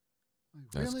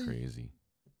 Like, really? That's crazy.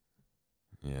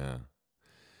 Yeah.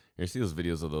 You see those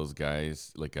videos of those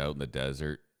guys like out in the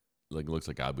desert, like it looks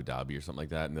like Abu Dhabi or something like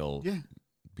that, and they'll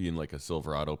be in like a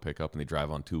Silverado pickup and they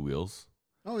drive on 2 wheels.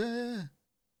 Oh yeah.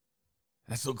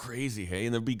 That's so crazy, hey?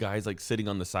 And there'll be guys like sitting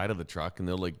on the side of the truck, and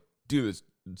they'll like do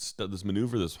this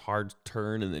maneuver, this hard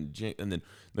turn, and then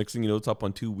next thing you know, it's up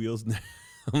on 2 wheels. And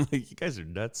I'm like, you guys are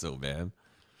nuts, so man.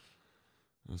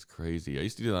 That's crazy. I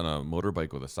used to do that on a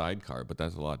motorbike with a sidecar, but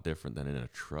that's a lot different than in a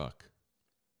truck.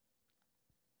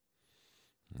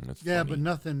 That's funny. But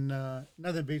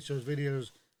nothing beats those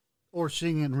videos or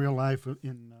seeing it in real life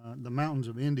in the mountains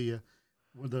of India,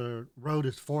 where the road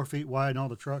is 4 feet wide and all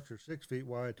the trucks are 6 feet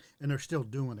wide, and they're still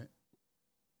doing it.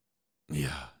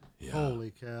 Yeah.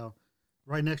 Holy cow!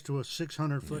 Right next to a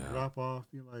 600-foot drop off,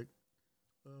 you're like,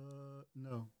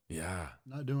 no. Yeah.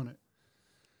 Not doing it.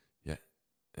 Yeah,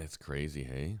 it's crazy,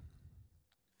 hey.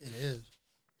 It is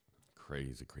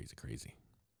crazy.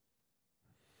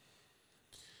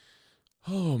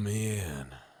 Oh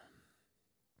man.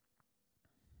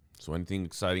 So anything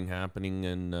exciting happening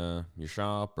in your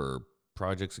shop or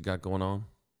projects you got going on?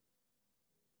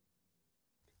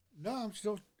 No, I'm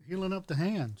still healing up the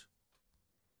hands.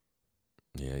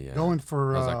 Yeah. Going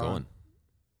for how's that going?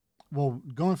 Well,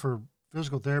 going for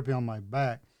physical therapy on my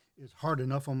back is hard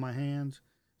enough on my hands.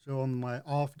 So on my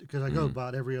off, because I go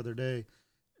about every other day.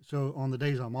 So on the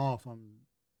days I'm off, I'm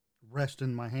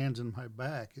resting my hands and my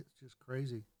back. It's just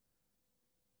crazy.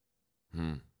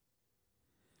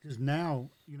 Because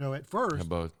now, at first,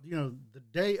 the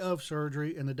day of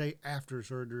surgery and the day after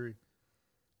surgery,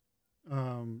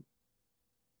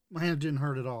 my hands didn't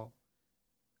hurt at all.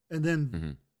 And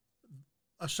then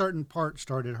a certain part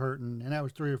started hurting, and that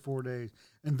was 3 or 4 days.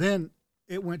 And then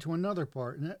it went to another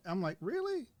part. And I'm like,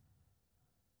 really?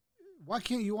 Why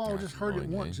can't you all just hurt it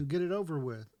once and get it over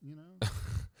with,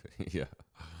 Yeah.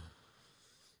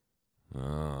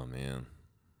 Oh, man.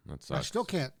 That sucks. I still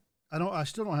can't. I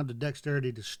still don't have the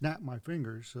dexterity to snap my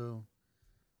fingers. So,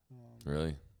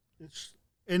 really,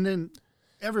 and then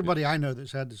everybody I know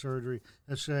that's had the surgery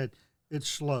has said it's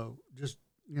slow. Just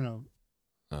deal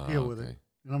with it.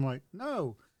 And I'm like,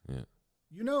 no,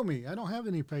 you know me. I don't have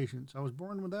any patience. I was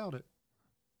born without it.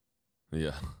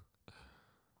 Yeah.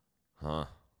 Huh.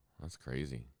 That's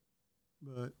crazy.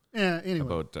 But anyway.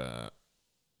 About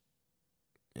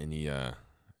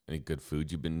any good food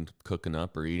you've been cooking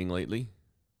up or eating lately?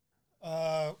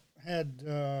 Had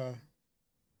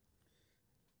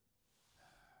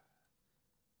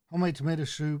homemade tomato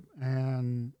soup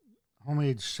and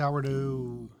homemade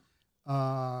sourdough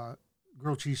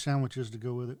grilled cheese sandwiches to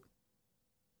go with it.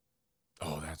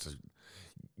 Oh,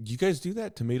 you guys do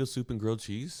that? Tomato soup and grilled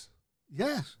cheese?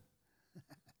 Yes.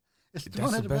 It's That's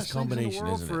one of the the best best things in the combination,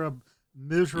 world isn't for it? a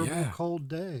miserable Yeah. cold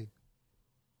day.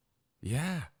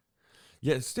 Yeah.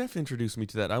 Yeah, Steph introduced me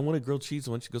to that. I wanted grilled cheese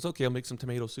once. She goes, okay, I'll make some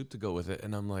tomato soup to go with it.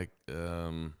 And I'm like,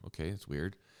 okay, it's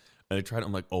weird. And I tried it.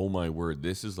 I'm like, oh my word,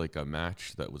 this is like a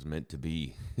match that was meant to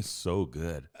be. It's so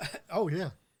good. Oh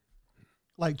yeah,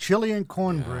 like chili and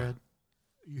cornbread.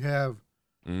 You have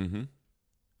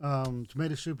Mm-hmm.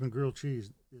 tomato soup and grilled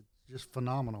cheese. It's just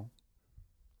phenomenal.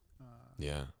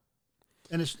 Yeah.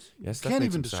 And it's Yeah, Steph can't made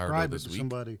even some sourdough describe it this to week.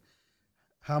 somebody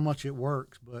how much it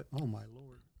works. But oh my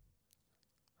lord,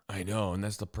 I know, and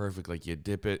that's the perfect. Like you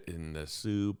dip it in the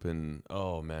soup, and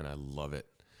oh man, I love it.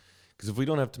 Because if we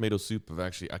don't have tomato soup, I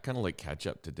kind of like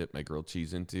ketchup to dip my grilled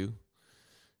cheese into.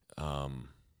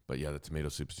 But yeah, the tomato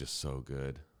soup's just so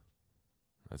good.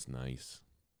 That's nice.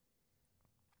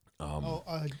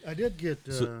 I did get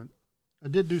I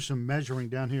did do some measuring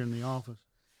down here in the office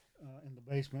in the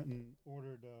basement and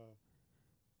ordered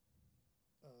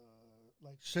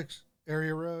like 6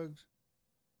 area rugs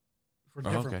for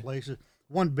different places.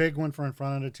 One big one for in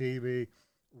front of the TV,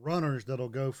 runners that'll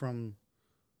go from,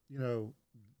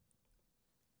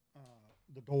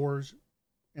 the doors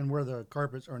and where the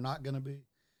carpets are not going to be,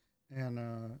 and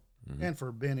and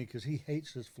for Benny because he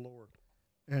hates his floor,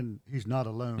 and he's not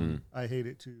alone. I hate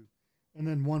it too. And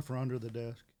then one for under the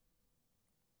desk.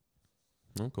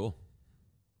 Oh, cool.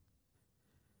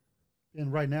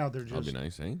 And right now they're That'll just be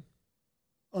nice, eh?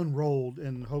 unrolled,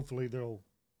 and hopefully they'll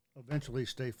eventually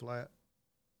stay flat.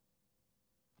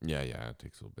 Yeah, it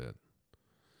takes a little bit.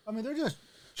 I mean, they're just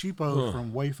cheapos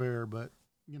from Wayfair, but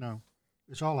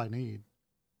it's all I need.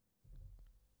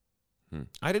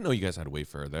 I didn't know you guys had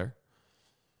Wayfair there.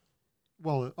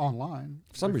 Well, online.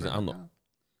 For some reason, Wayfair I don't know. account.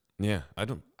 Yeah, I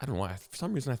don't know why. For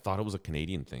some reason, I thought it was a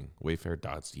Canadian thing.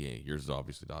 Wayfair.ca. Yours is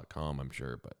obviously .com, I'm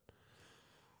sure, but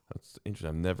that's interesting.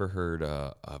 I've never heard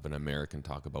of an American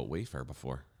talk about Wayfair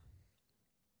before.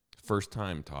 First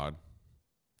time, Todd.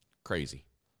 Crazy.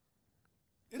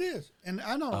 It is, and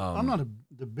I know I'm not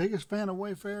the biggest fan of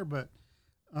Wayfair, but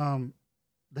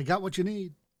they got what you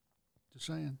need. Just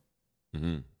saying.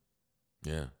 Mm-hmm.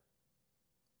 Yeah.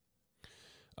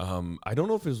 I don't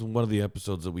know if it was one of the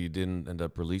episodes that we didn't end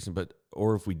up releasing,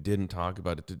 or if we didn't talk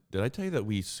about it. Did I tell you that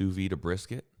we sous vide a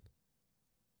brisket?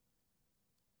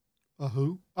 A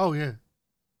who? Oh yeah.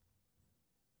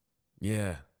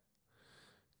 Yeah.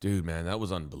 Dude, man, that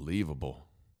was unbelievable.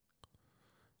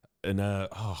 And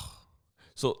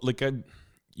so like cooking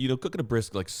a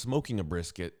brisket, like smoking a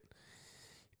brisket,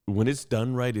 when it's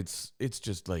done right, it's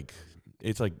just like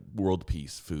it's like world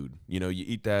peace food. You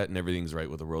eat that and everything's right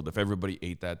with the world. If everybody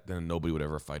ate that, then nobody would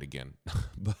ever fight again.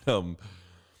 But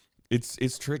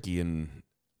it's tricky, and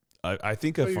I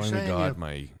think I finally got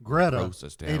my Greta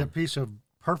process down. ate a piece of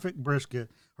perfect brisket,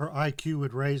 her IQ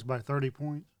would raise by 30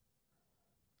 points.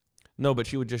 No, but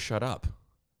she would just shut up.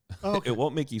 Oh, okay. It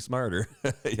won't make you smarter.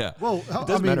 Yeah. Well, it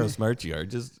doesn't matter how smart you are.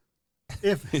 Just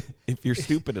if you're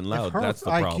stupid and loud, her that's the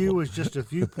IQ problem. was just a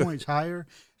few points higher,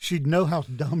 she'd know how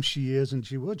dumb she is, and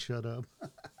she would shut up.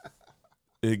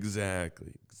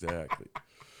 Exactly.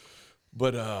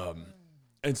 But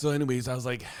and so anyways, I was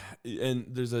like, and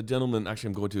there's a gentleman, actually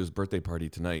I'm going to his birthday party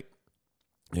tonight,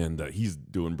 and he's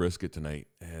doing brisket tonight,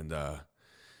 and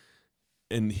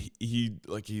he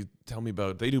tell me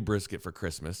about, they do brisket for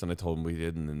Christmas, and I told him we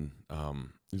did, and then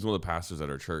he's one of the pastors at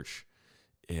our church,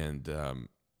 and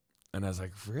I was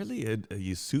like, really?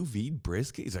 You sous vide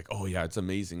brisket? He's like, oh yeah, it's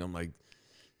amazing. I'm like,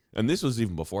 and this was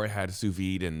even before I had a sous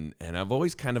vide, and I've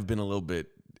always kind of been a little bit,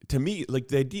 to me, like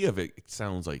the idea of it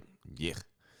sounds like, yeah,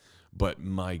 but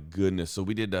my goodness. So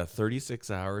we did 36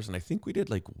 hours, and I think we did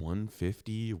like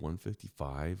 150,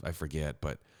 155, I forget,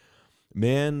 but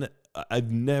man,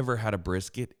 I've never had a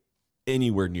brisket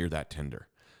anywhere near that tender.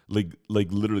 Like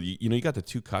literally, you got the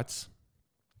 2 cuts.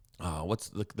 What's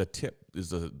the tip is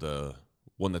the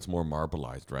one that's more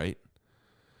marbleized, right?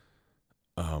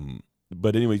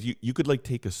 But anyways, you could like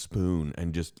take a spoon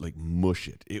and just like mush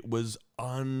it. It was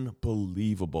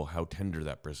unbelievable how tender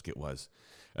that brisket was.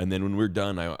 And then when we're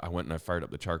done, I went and I fired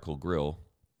up the charcoal grill.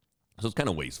 So it's kind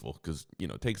of wasteful because,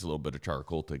 it takes a little bit of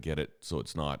charcoal to get it so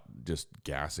it's not just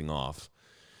gassing off.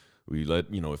 We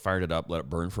we fired it up, let it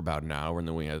burn for about an hour, and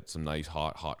then we had some nice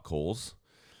hot coals.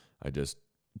 I just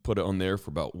put it on there for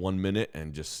about 1 minute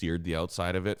and just seared the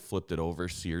outside of it, flipped it over,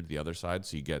 seared the other side,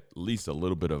 so you get at least a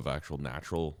little bit of actual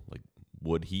natural like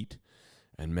wood heat.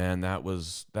 And man,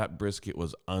 that brisket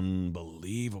was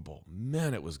unbelievable.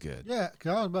 Man, it was good. Yeah,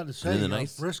 'cause I was about to say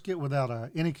brisket without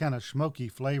any kind of smoky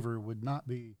flavor would not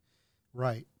be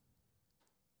right.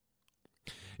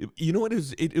 You know what?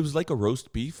 It was like a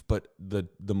roast beef, but the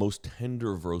most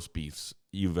tender of roast beefs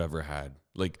you've ever had.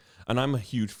 Like, and I'm a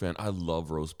huge fan. I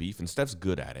love roast beef, and Steph's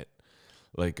good at it.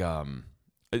 Like, in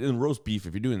roast beef,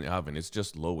 if you're doing it in the oven, it's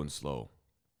just low and slow.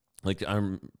 Like,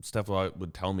 Steph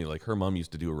would tell me, like, her mom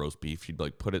used to do a roast beef. She'd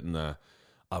like put it in the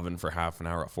oven for half an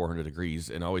hour at 400 degrees,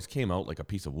 and it always came out like a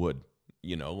piece of wood,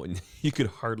 and you could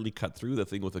hardly cut through the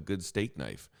thing with a good steak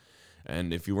knife.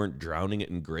 And if you weren't drowning it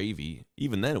in gravy,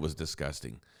 even then it was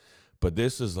disgusting. But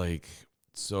this is like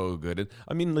so good. And,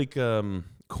 I mean, like,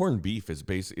 corned beef is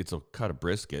it's a cut of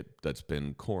brisket that's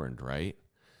been corned, right?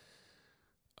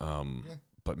 Yeah.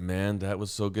 But man, that was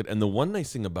so good. And the one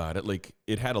nice thing about it, like,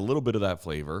 it had a little bit of that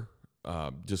flavor,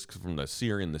 just from the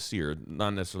sear,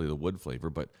 not necessarily the wood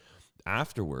flavor, but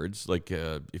afterwards, like,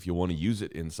 if you want to use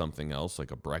it in something else,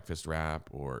 like a breakfast wrap,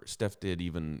 or Steph did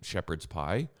even shepherd's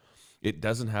pie, it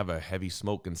doesn't have a heavy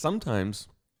smoke. And sometimes,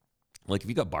 like, if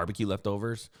you got barbecue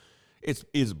leftovers,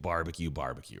 it's barbecue,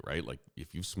 right? Like,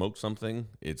 if you smoke something,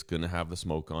 it's going to have the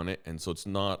smoke on it. And so it's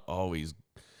not always,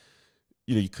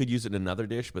 you could use it in another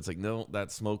dish, but it's like, no,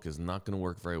 that smoke is not going to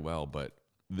work very well. But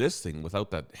this thing,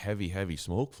 without that heavy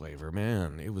smoke flavor,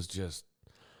 man, it was just,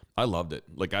 I loved it.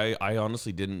 Like, I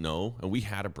honestly didn't know. And we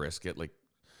had a brisket, like,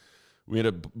 we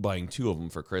ended up buying 2 of them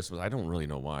for Christmas. I don't really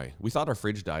know why. We thought our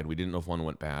fridge died. We didn't know if one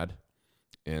went bad.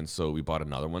 And so we bought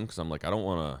another one because I'm like, I don't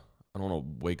want to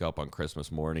wake up on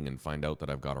Christmas morning and find out that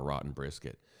I've got a rotten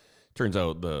brisket. Turns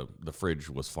out the fridge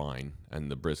was fine and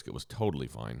the brisket was totally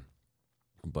fine.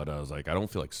 But I was like, I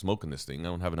don't feel like smoking this thing. I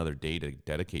don't have another day to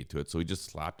dedicate to it. So we just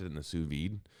slapped it in the sous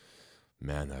vide.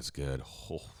 Man, that's good.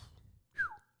 Oh.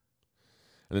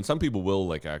 And then some people will,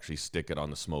 like, actually stick it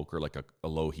on the smoker, like a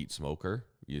low heat smoker.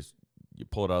 You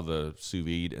pull it out of the sous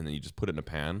vide and then you just put it in a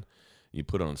pan. You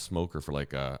put it on a smoker for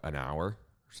like an hour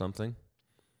or something.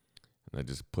 And that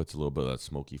just puts a little bit of that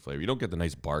smoky flavor. You don't get the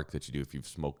nice bark that you do if you've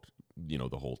smoked, the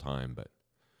whole time. But,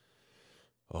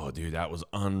 oh, dude, that was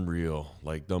unreal.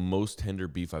 Like, the most tender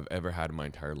beef I've ever had in my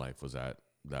entire life was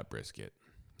that brisket.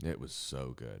 It was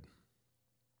so good.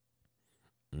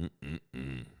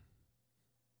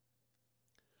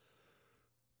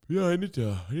 Yeah, I need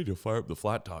to fire up the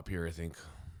flat top here, I think,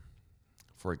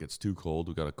 before it gets too cold.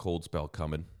 We got a cold spell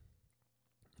coming.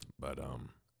 But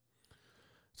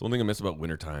it's the one thing I miss about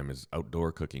wintertime is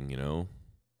outdoor cooking,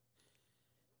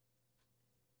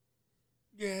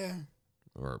 Yeah.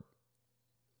 Or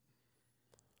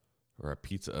a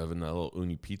pizza oven, that little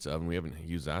Uni pizza oven. We haven't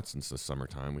used that since the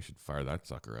summertime. We should fire that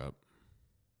sucker up.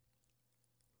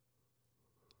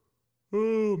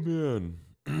 Oh, man.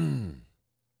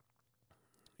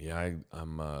 Yeah, I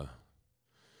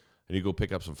need to go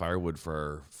pick up some firewood for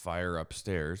our fire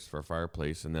upstairs, for our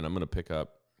fireplace, and then I'm going to pick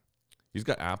up, he's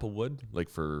got apple wood, like,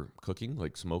 for cooking,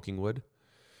 like smoking wood.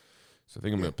 So I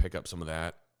think I'm going to pick up some of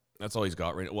that. That's all he's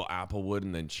got right now. Well, apple wood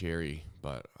and then cherry,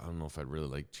 but I don't know if I'd really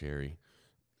like cherry.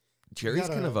 Cherry's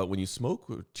kind of when you smoke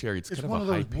with cherry, it's kind of a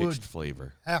high-pitched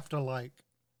flavor. Have to like.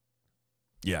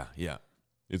 Yeah.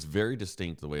 It's very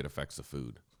distinct the way it affects the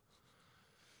food.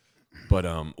 But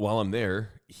while I'm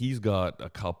there, he's got a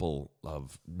couple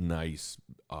of nice,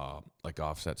 like,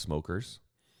 offset smokers.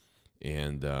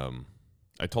 And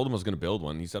I told him I was going to build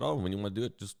one. He said, oh, when you want to do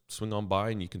it, just swing on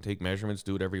by and you can take measurements,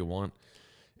 do whatever you want.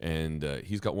 And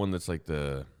he's got one that's like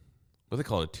what they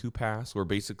call it, a 2-pass, where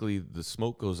basically the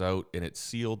smoke goes out and it's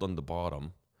sealed on the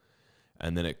bottom.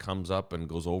 And then it comes up and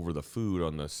goes over the food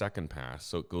on the second pass.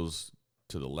 So it goes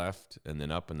to the left and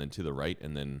then up and then to the right.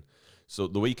 And then, so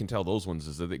the way you can tell those ones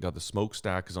is that they got the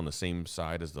smokestack is on the same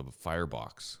side as the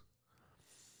firebox.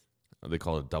 They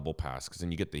call it a double pass because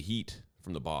then you get the heat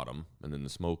from the bottom and then the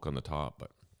smoke on the top.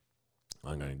 But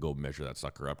I'm going to go measure that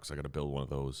sucker up because I got to build one of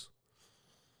those.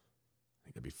 I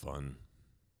think that'd be fun.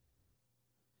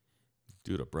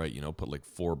 Do it up right, put like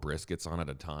 4 briskets on at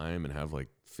a time and have like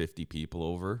 50 people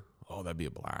over. Oh, that'd be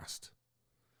a blast.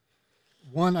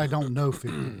 1, I don't know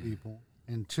 50 people.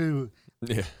 And 2,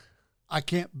 yeah, I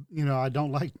can't, I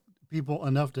don't like people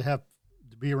enough to have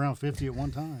to be around 50 at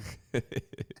one time.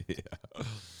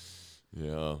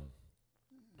 Yeah.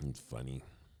 It's funny.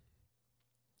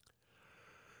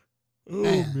 Oh,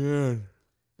 man.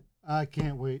 I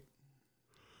can't wait.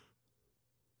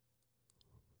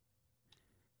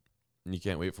 You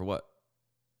can't wait for what?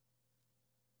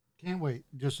 Can't wait.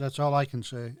 That's all I can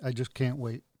say. I just can't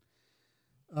wait.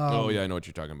 Oh, yeah, I know what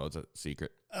you're talking about. It's a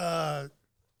secret.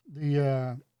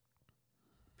 The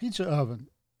pizza oven.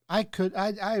 I've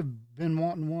been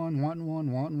wanting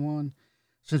one.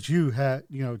 since you had,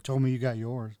 told me you got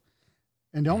yours.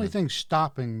 And the only Mhm. thing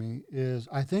stopping me is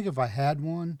I think if I had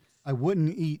one, I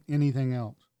wouldn't eat anything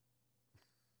else.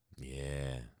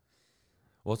 Yeah.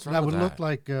 What's And wrong I with would look that?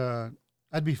 like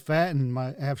I'd be fat and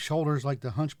have shoulders like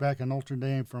the hunchback of Notre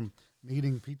Dame from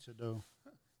eating pizza dough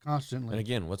And constantly.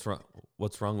 again, what's wrong?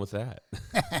 What's wrong with that?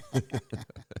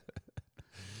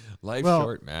 Life's Well,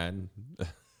 short, man.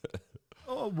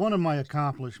 one of my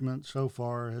accomplishments so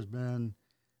far has been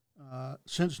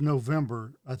since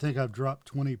November, I think I've dropped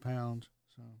 20 pounds.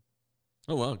 So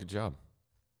Oh well, good job.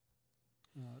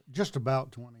 just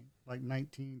about 20, like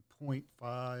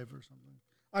 19.5 or something.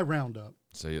 I round up.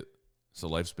 So, so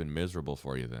life's been miserable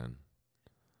for you then.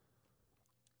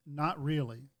 Not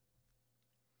really.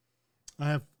 I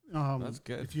have. That's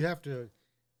good. If you have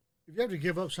to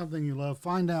give up something you love,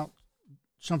 find out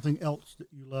something else that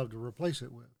you love to replace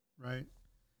it with, right?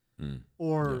 Mm.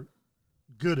 Or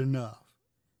good enough.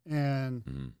 And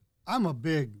Mm. I'm a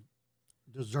big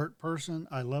dessert person.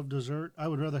 I love dessert. I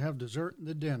would rather have dessert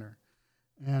than dinner.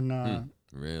 And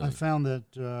Really? I found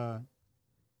that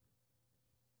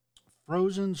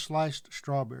frozen sliced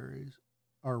strawberries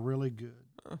are really good.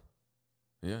 Huh.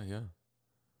 Yeah, yeah.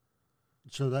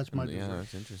 So that's my Yeah, dessert.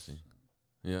 that's interesting.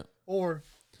 Yeah, Or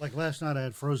like last night, I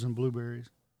had frozen blueberries.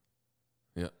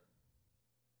 yeah.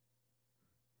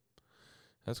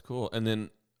 That's cool. And then,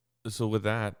 so with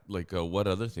that, like, what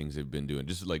other things have you been doing?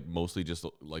 Just like mostly just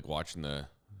like watching the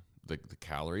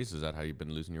calories. Is that how you've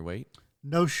been losing your weight?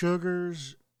 No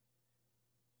sugars,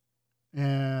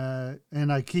 and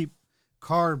I keep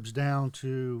carbs down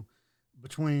to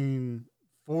between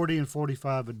 40 and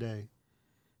 45 a day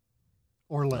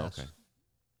or less. Okay.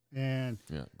 And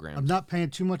Yeah, I'm grams. not paying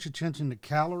too much attention to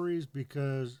calories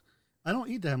because I don't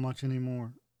eat that much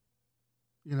anymore.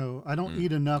 I don't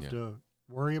eat enough Yeah. to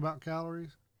worry about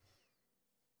calories.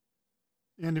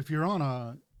 And if you're on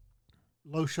a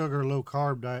low sugar, low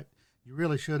carb diet, you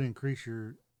really should increase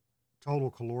your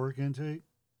total caloric intake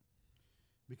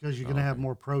because you're going to have Okay.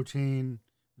 more protein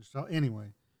and stuff.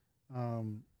 Anyway,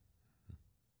 um,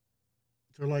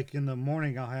 so like in the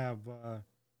morning, I'll have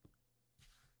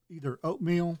either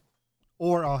oatmeal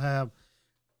or I'll have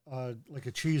like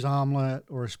a cheese omelet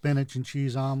or a spinach and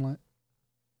cheese omelet,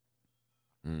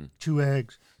 Mm. 2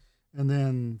 eggs, and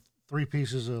then 3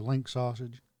 pieces of link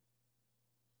sausage.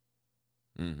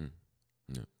 Mm-hmm.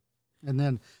 And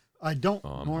then I don't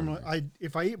Oh, I'm normally. hungry.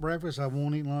 If I eat breakfast, I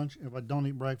won't eat lunch. If I don't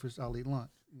eat breakfast, I'll eat lunch.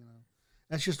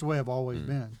 That's just the way I've always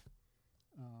been.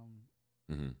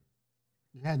 Mm-hmm.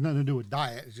 It has nothing to do with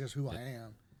diet. It's just who I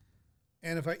am.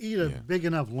 And if I eat a big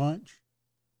enough lunch,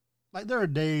 like there are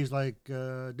days like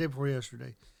day before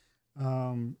yesterday,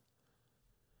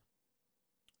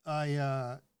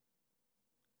 I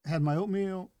had my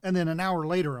oatmeal, and then an hour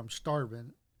later I'm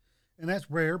starving, and that's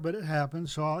rare, but it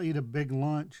happens. So I'll eat a big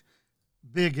lunch,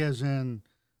 big as in,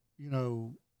 you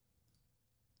know,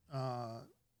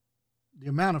 the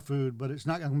amount of food, but it's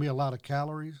not going to be a lot of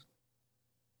calories.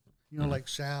 Like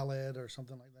salad or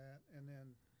something like that, and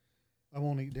then I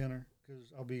won't eat dinner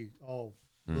because I'll be all.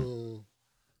 Mm.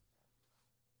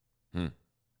 Yeah,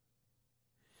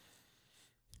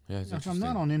 it's If I'm interesting.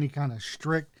 not on any kind of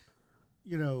strict,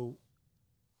 you know,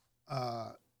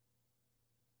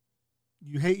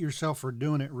 you hate yourself for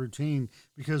doing it routine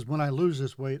because when I lose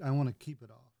this weight, I want to keep it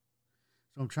off.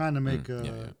 So I'm trying to make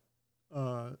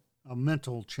a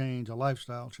mental change, a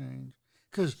lifestyle change.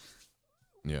 Because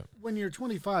when you're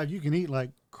 25, you can eat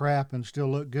like crap and still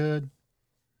look good.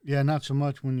 Yeah, not so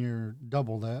much when you're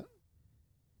double that.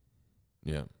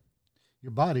 Yeah.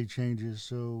 Your body changes,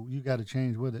 so you got to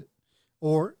change with it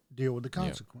or deal with the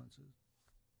consequences.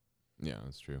 Yeah,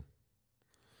 that's true.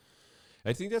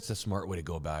 I think that's a smart way to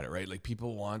go about it, right? Like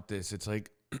people want this. It's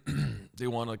like they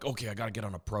want like, okay, I got to get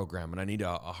on a program and I need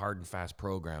a hard and fast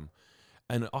program.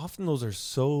 And often those are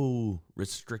so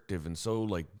restrictive and so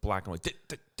like black and white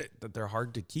that they're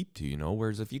hard to keep to.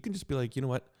 Whereas if you can just be like, you know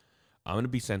what, I'm going to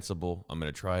be sensible. I'm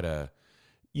going to try to,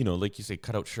 like you say,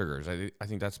 cut out sugars. I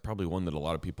think that's probably one that a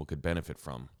lot of people could benefit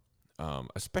from,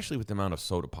 especially with the amount of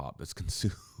soda pop that's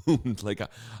consumed. Like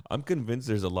I'm convinced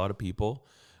there's a lot of people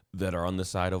that are on the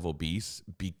side of obese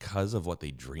because of what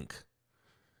they drink.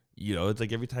 It's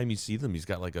like every time you see them, he's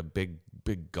got like a big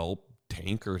gulp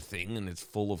tanker thing and it's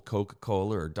full of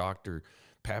Coca-Cola or Dr.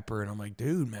 Pepper. And I'm like,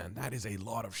 dude, man, that is a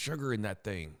lot of sugar in that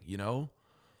thing,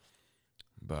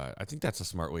 But I think that's a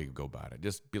smart way to go about it.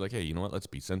 Just be like, hey, you know what? Let's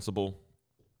be sensible.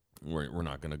 We're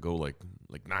not going to go like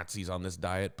Nazis on this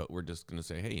diet, but we're just going to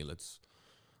say, hey, let's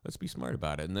be smart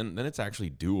about it. And then it's actually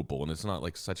doable. And it's not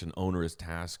like such an onerous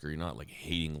task or you're not like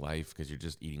hating life because you're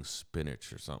just eating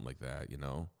spinach or something like that,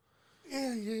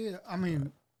 Yeah. I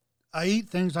mean, I eat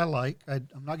things I like.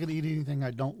 I'm not going to eat anything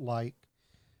I don't like.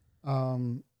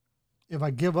 If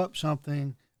I give up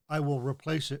something, I will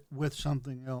replace it with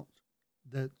something else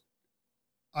that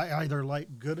I either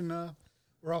like good enough,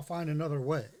 or I'll find another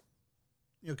way.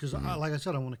 Because like I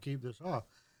said, I want to keep this off.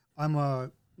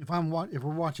 If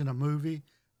we're watching a movie,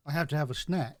 I have to have a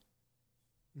snack.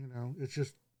 It's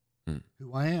just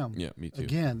who I am. Yeah, me too.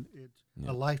 Again, it's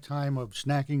a lifetime of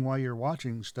snacking while you're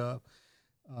watching stuff,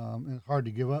 and it's hard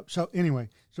to give up. So anyway,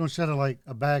 instead of like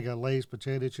a bag of Lay's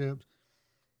potato chips,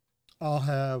 I'll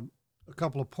have a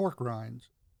couple of pork rinds.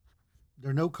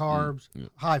 They're no carbs,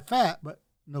 high fat, but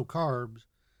no carbs,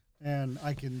 and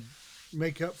I can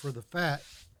make up for the fat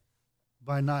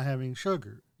by not having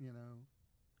sugar,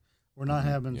 or not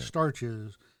having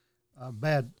starches,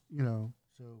 bad,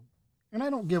 so, and I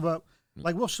don't give up.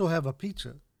 Like, we'll still have a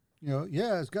pizza,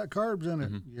 it's got carbs in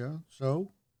it. Yeah.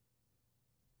 So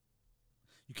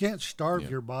you can't starve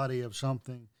your body of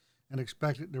something and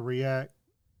expect it to react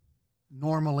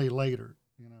normally later.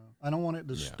 I don't want it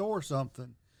to store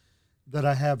something that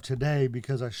I have today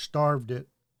because I starved it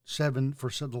for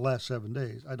the last 7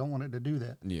 days. I don't want it to do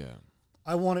that. Yeah.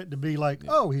 I want it to be like,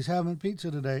 oh, he's having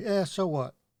pizza today. Yeah, so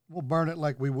what? We'll burn it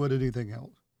like we would anything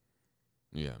else.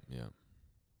 Yeah.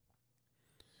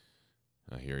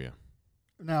 I hear you.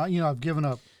 Now, I've given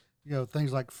up,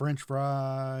 things like French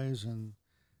fries, and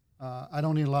I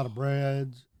don't eat a lot of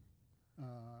breads.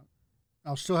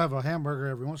 I'll still have a hamburger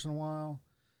every once in a while,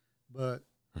 but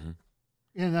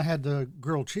and I had the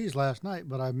grilled cheese last night,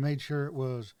 but I made sure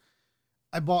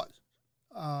I bought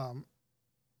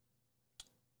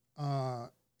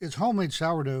it's homemade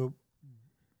sourdough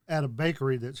at a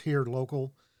bakery that's here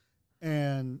local,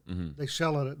 and they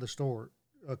sell it at the store,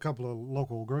 a couple of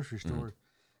local grocery stores.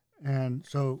 And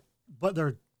so, but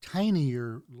they're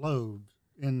tinier loaves.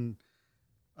 And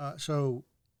so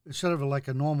instead of like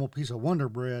a normal piece of Wonder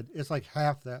Bread, it's like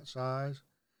half that size.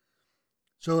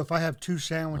 So if I have 2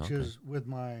 sandwiches with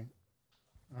my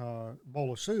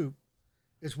bowl of soup,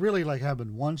 it's really like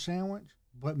having 1 sandwich,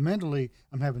 but mentally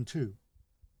I'm having 2.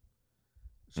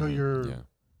 So you're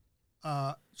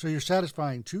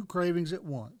satisfying 2 cravings at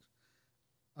once.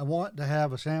 I want to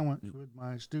have a sandwich with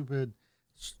my stupid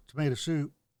tomato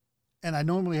soup, and I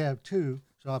normally have 2,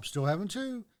 so I'm still having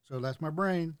 2. So that's my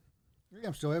brain. Yeah,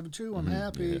 I'm still having 2. I'm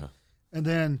happy. Yeah. And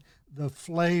then the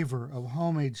flavor of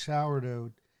homemade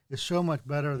sourdough is so much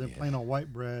better than plain old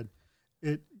white bread.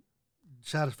 It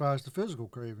satisfies the physical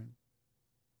craving.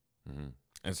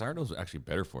 And sourdough's actually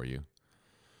better for you.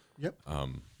 Yep.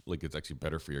 Like, it's actually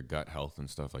better for your gut health and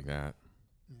stuff like that.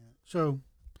 Yeah. So,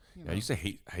 I used to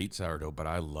hate sourdough, but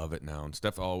I love it now. And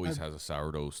Steph always has a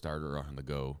sourdough starter on the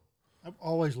go. I've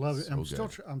always loved it. So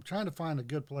I'm trying to find a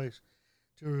good place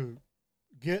to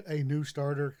get a new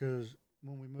starter, because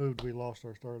when we moved, we lost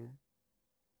our starter.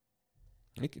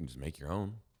 You can just make your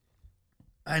own.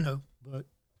 I know, but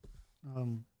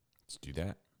let's do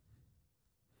that.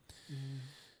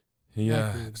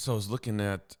 Yeah. So I was looking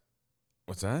at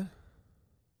what's that?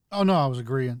 Oh no, I was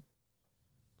agreeing.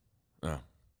 Oh,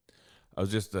 I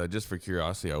was just for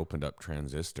curiosity, I opened up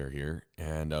Transistor here,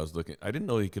 and I was looking. I didn't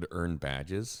know you could earn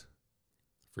badges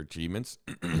for achievements,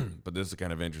 but this is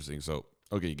kind of interesting. So,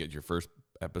 okay, you get your first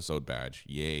episode badge.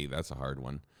 Yay, that's a hard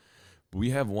one. But we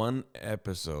have one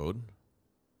episode.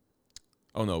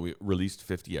 Oh no, we released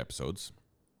 50 episodes.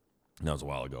 That was a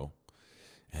while ago.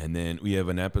 And then we have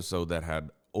an episode that had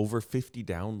over 50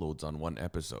 downloads on one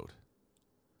episode.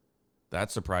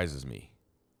 That surprises me.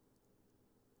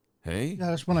 Hey? Yeah,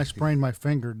 that's when I sprained my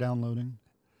finger downloading.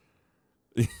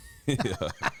 Yeah.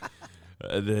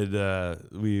 And then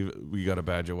we got a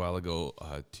badge a while ago,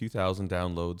 2,000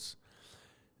 downloads.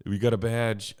 We got a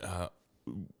badge.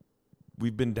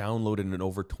 We've been downloaded in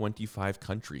over 25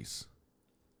 countries.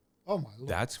 Oh my Lord.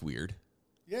 That's weird.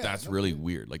 Yeah, that's really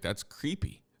weird. Like, that's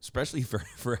creepy, especially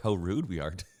for how rude we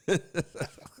are.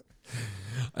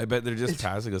 I bet they're just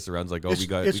passing us around. It's like, we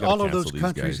got. It's we all of those these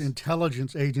countries' guys.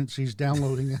 intelligence agencies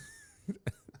downloading it.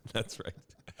 That's right.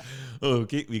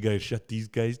 Okay, we gotta shut these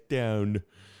guys down.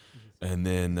 And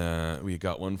then we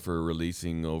got one for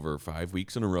releasing over 5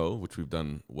 weeks in a row, which we've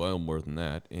done well more than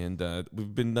that. And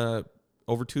we've been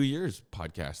over 2 years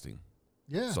podcasting.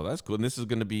 Yeah. So that's cool. And this is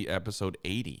going to be episode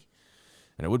 80.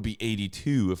 And it would be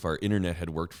 82 if our internet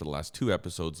had worked for the last 2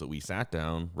 episodes that we sat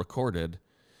down, recorded,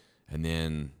 and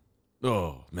then,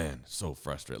 oh, man, so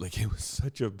frustrated. Like, it was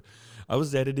I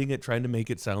was editing it, trying to make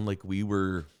it sound like we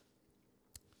were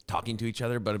talking to each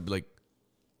other, but I'd be like,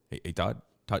 hey, Todd,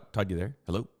 you there?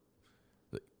 Hello?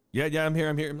 Yeah, I'm here.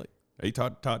 I'm like, hey,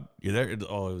 Todd, you there? It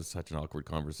was such an awkward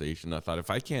conversation. I thought, if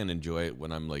I can't enjoy it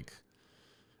when I'm like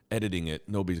editing it,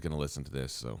 nobody's going to listen to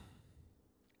this. So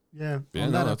Yeah, Yeah,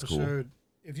 on no, that that's cool. episode,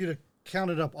 if you'd have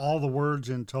counted up all the words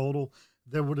in total,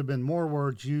 there would have been more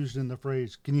words used in the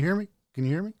phrase, "Can you hear me? Can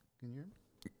you hear me? Can you hear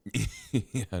me?"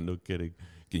 Yeah, no kidding.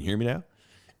 Can you hear me now?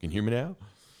 Can you hear me now?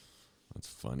 That's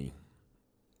funny.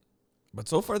 But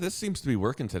so far, this seems to be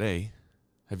working today.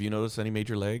 Have you noticed any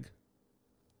major lag?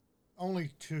 Only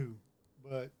 2,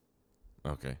 but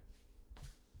Okay.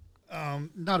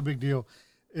 not a big deal.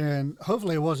 And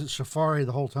hopefully it wasn't Safari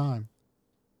the whole time.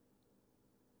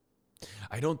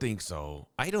 I don't think so.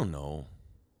 I don't know.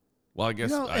 Well, I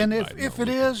guess. And if it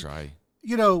is, try.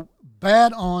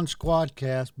 bad on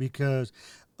Squadcast because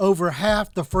over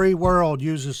half the free world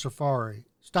uses Safari.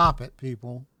 Stop it,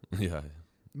 people. Yeah.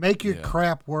 Make your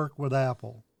crap work with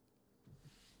Apple.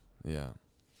 Yeah.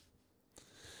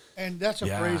 And that's a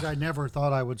phrase I never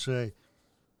thought I would say.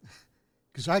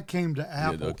 Because I came to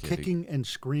Apple kicking and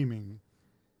screaming.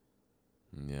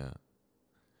 Yeah.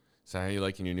 So how you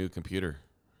liking your new computer?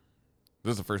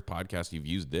 This is the first podcast you've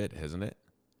used it, hasn't it?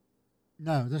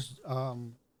 No, this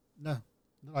no,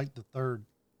 like the third.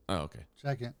 Oh, okay.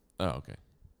 Second. Oh, okay.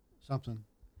 Something.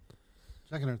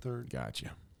 Second or third.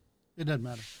 Gotcha. It doesn't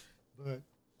matter. But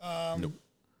Nope.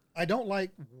 I don't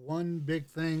like one big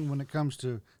thing when it comes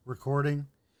to recording.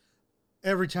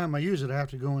 Every time I use it, I have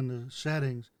to go into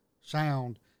settings,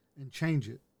 sound, and change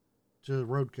it to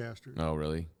Rodecaster Oh,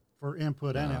 really? for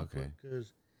input and Oh, output okay.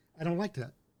 because I don't like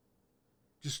that.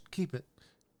 Just keep it.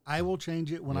 I will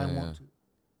change it when I want to.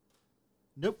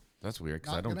 Nope. That's weird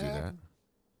because Not I don't do gonna that. happen.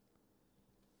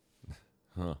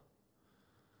 Huh.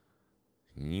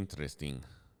 Interesting.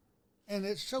 And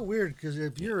it's so weird because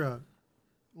if you're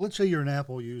let's say you're an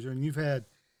Apple user and you've had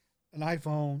an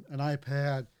iPhone, an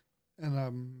iPad, and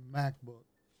a MacBook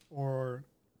or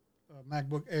a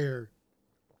MacBook Air,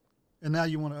 and now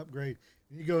you want to upgrade,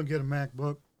 and you go and get a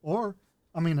MacBook an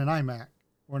iMac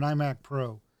or an iMac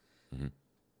Pro. Mm-hmm.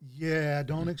 Yeah,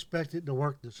 don't expect it to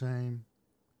work the same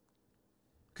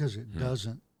because it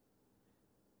doesn't.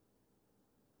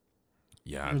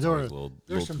 Yeah, it's always little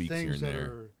some tweaks here things and that there.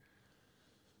 are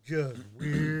just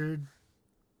weird.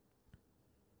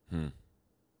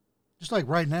 Just like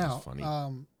right now, funny.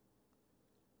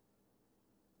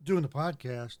 doing the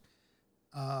podcast,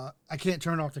 I can't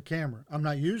turn off the camera. I'm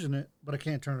not using it, but I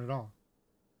can't turn it off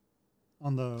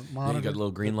on the monitor. You got a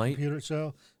little green light? Computer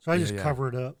itself, so I just cover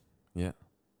it up. Yeah.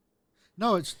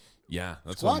 No, it's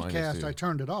That's what mine is Squadcast. too. I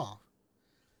turned it off,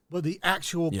 but the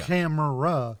actual Yeah.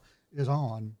 camera is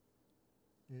on.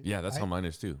 Yeah, that's how mine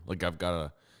is too. Like I've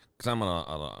got because I'm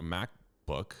on a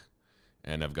MacBook,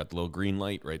 and I've got the little green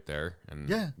light right there, and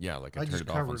like I turned just it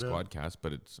off on covered it up. Squadcast,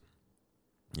 but it's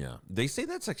They say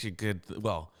that's actually good.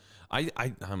 Well, I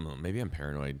don't know. Maybe I'm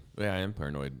paranoid. Yeah, I am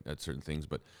paranoid at certain things,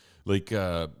 but like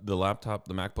the laptop,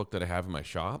 the MacBook that I have in my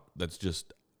shop, that's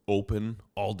just open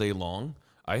all day long.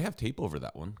 I have tape over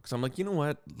that one because I'm like, you know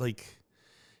what, like.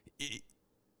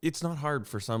 It's not hard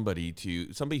for somebody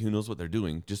who knows what they're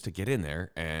doing just to get in there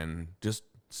and just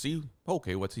see,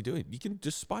 okay, what's he doing? You can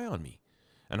just spy on me.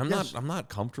 And I'm not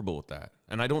comfortable with that.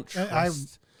 And I don't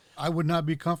trust. I would not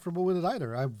be comfortable with it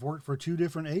either. I've worked for 2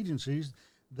 different agencies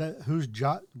whose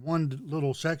one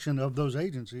little section of those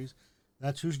agencies,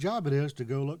 that's whose job it is to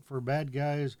go look for bad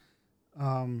guys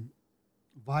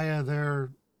via their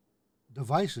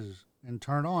devices and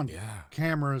turn on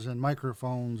cameras and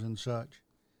microphones and such.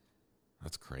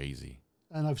 That's crazy.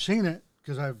 And I've seen it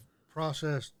because I've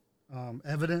processed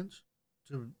evidence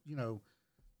to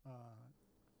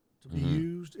be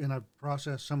used, and I've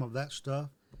processed some of that stuff,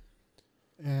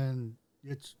 and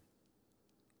it's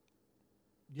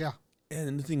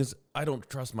And the thing is, I don't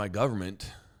trust my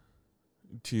government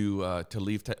to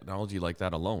leave technology like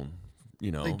that alone.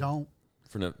 You know, they don't.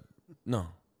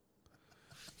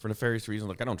 for nefarious reasons.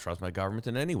 Like I don't trust my government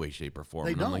in any way, shape, or form.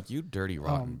 They And I'm don't. like, you dirty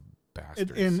rotten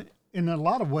bastards. In a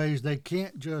lot of ways, they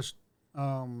can't just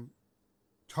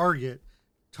target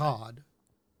Todd.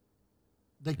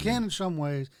 They can in some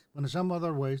ways, but in some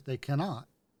other ways, they cannot.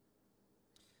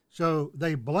 So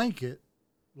they blanket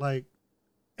like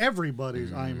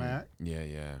everybody's iMac.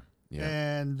 Yeah.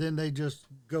 And then they just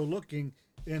go looking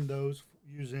in those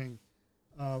using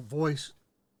voice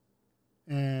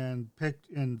and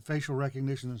facial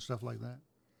recognition and stuff like that.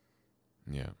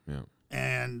 Yeah.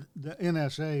 And the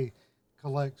NSA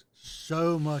collects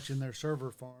so much in their server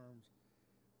farms.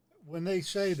 When they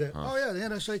say that, the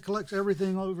NSA collects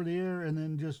everything over the air and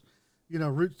then just,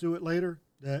 roots through it later,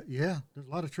 there's a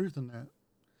lot of truth in that.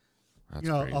 That's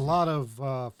crazy. A lot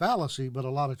of fallacy, but a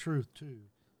lot of truth too,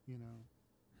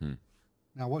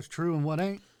 Now, what's true and what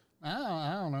ain't,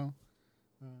 I don't know.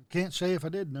 Can't say if I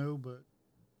did know, but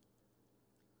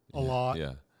a lot.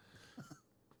 Yeah.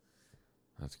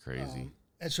 That's crazy.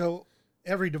 And so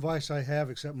every device I have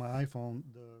except my iPhone,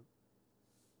 the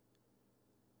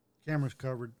camera's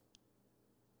covered.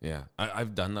 Yeah,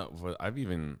 I've done that.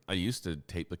 I used to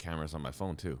tape the cameras on my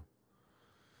phone too.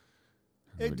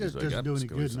 It just doesn't do any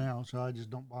good now, so I just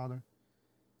don't bother.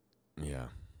 Yeah.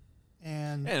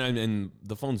 And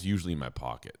the phone's usually in my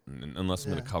pocket, unless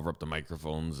I'm going to cover up the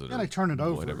microphones. And I turn it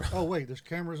over. Whatever. Oh, wait, there's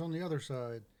cameras on the other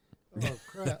side. Oh,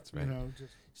 crap. That's right.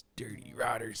 Just it's dirty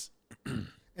rotters.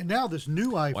 And now this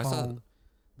new iPhone,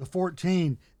 the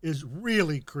 14, is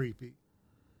really creepy.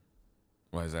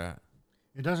 Why is that?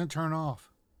 It doesn't turn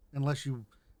off unless you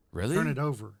turn it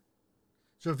over.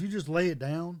 So if you just lay it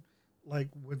down, like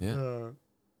with the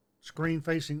screen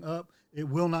facing up, it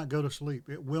will not go to sleep.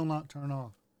 It will not turn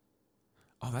off.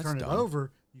 Oh, that's dumb. Turn it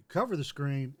over, you cover the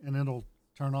screen, and it'll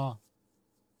turn off.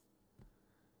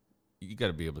 You got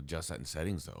to be able to adjust that in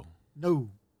settings, though. No.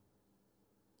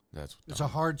 It's a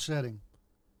hard setting.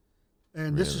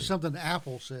 And this is something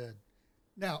Apple said.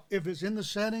 Now, if it's in the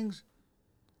settings,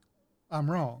 I'm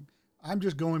wrong. I'm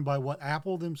just going by what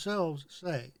Apple themselves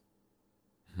say.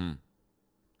 And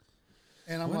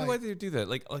I'm why do they do that?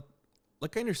 Like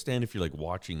I understand if you're like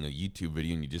watching a YouTube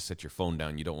video and you just set your phone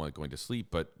down, you don't want it going to sleep.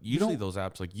 But usually those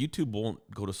apps, like YouTube, won't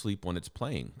go to sleep when it's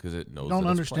playing because it knows. Don't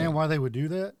understand why they would do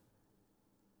that.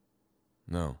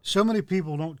 No. So many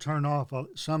people don't turn off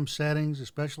some settings,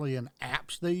 especially in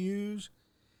apps they use.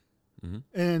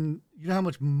 And you know how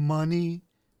much money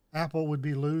Apple would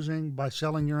be losing by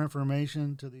selling your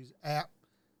information to these app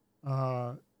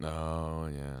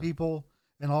people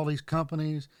and all these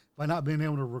companies by not being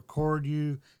able to record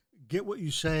you, get what you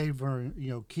say for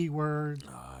keywords.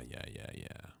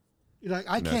 Like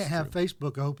I can't have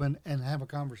Facebook open and have a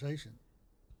conversation.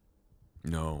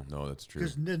 No, that's true.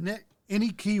 Because any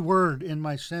keyword in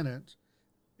my sentence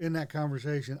in that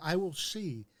conversation, I will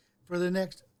see for the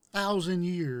next 1,000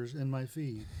 years in my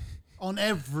feed on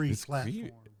every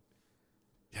platform.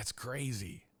 That's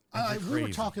crazy. We were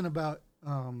talking about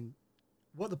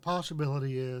what the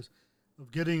possibility is of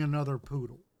getting another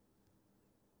poodle,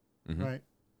 right,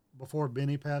 before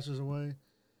Benny passes away.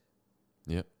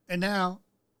 Yep. And now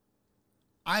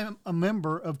I'm a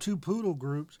member of 2 poodle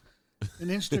groups in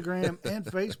Instagram and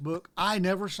Facebook I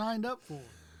never signed up for.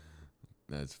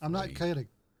 That's funny. I'm not kidding.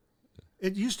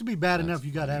 It used to be bad enough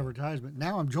you got advertisement.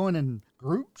 Now I'm joining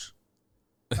groups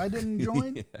I didn't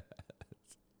join. Yes.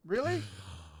 Really?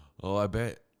 Oh, I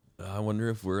bet. I wonder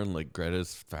if we're in like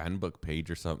Greta's fan book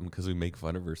page or something because we make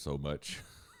fun of her so much.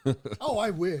 Oh, I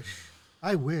wish.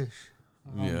 I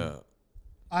know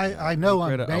hey,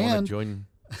 Greta, I'm banned. I want to join.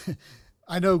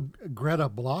 I know Greta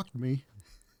blocked me.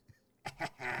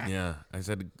 Yeah, I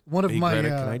said, one of my Greta,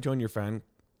 can I join your fan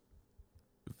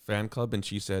club? And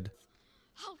she said,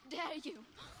 how dare you?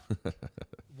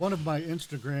 One of my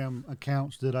Instagram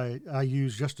accounts that I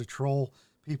use just to troll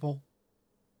people.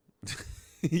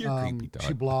 You're creepy, dog.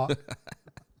 She blocked.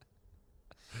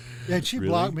 And she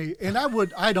blocked me. And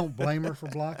I don't blame her for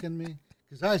blocking me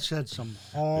because I said some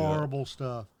horrible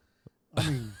stuff. I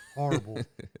mean, horrible.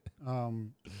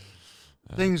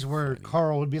 Things where funny.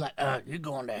 Carl would be like, you're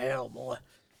going to hell, boy.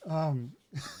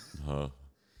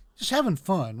 Just having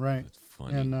fun, right? That's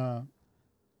funny. And,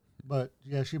 but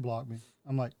yeah, she blocked me.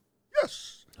 I'm like,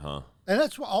 yes. And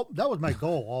that was my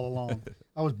goal all along.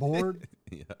 I was bored.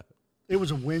 Yeah. It was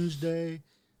a Wednesday.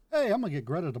 Hey, I'm going to get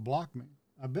Greta to block me.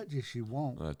 I bet you she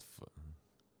won't. That's fun.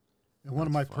 And one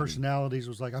of my personalities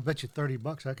was like, I bet you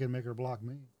 $30 I can make her block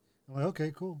me. I'm like,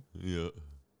 okay, cool. Yeah.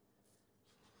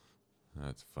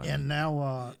 That's funny. And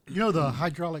now, the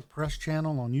hydraulic press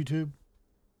channel on YouTube?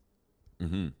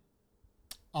 Mm-hmm.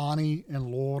 Ani and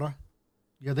Laura.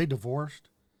 Yeah, they divorced.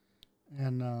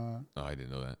 And I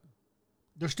didn't know that.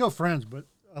 They're still friends, but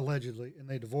allegedly, and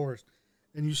they divorced.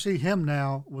 And you see him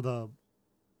now with a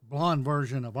blonde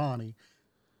version of Ani,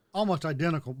 almost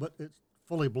identical, but it's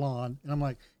fully blonde. And I'm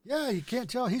like, yeah, you can't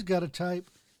tell he's got a type.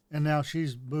 And now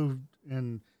she's moved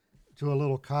into a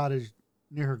little cottage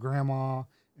near her grandma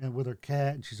and with her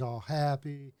cat, and she's all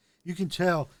happy. You can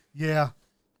tell, yeah,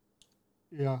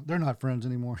 they're not friends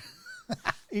anymore,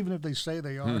 even if they say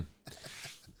they are.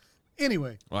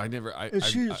 Anyway, well,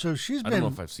 she's I don't know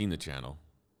if I've seen the channel,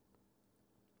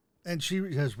 and she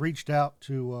has reached out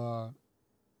to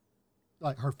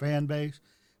like her fan base,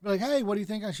 like, hey, what do you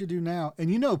think I should do now? And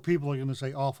people are going to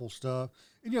say awful stuff,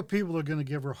 and people are going to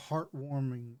give her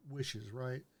heartwarming wishes,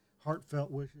 right?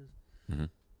 Heartfelt wishes. Mm-hmm.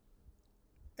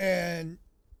 And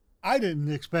I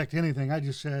didn't expect anything. I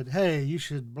just said, hey, you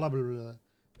should blah, blah, blah.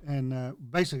 And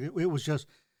basically, it was just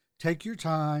take your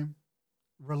time,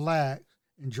 relax,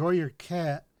 enjoy your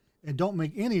cat, and don't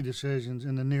make any decisions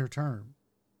in the near term.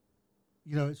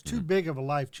 It's too big of a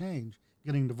life change.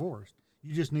 getting divorced.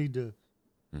 You just need to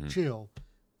chill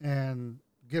and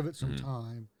give it some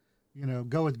time,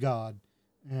 go with God.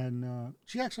 And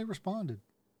she actually responded.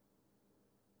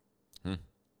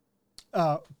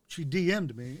 She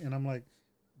DM'd me, and I'm like,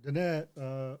 Danette,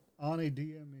 Ani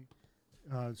DM'd me.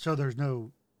 So there's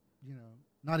no,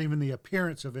 not even the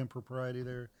appearance of impropriety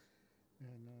there.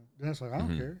 And Danette's like, I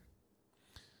don't care.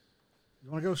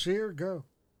 You want to go see her? Go.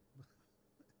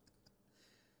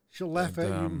 She'll laugh at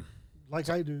you like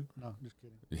I do. No, just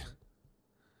kidding. Yeah.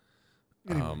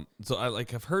 Anyway. So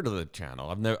I've heard of the channel.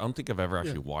 I don't think I've ever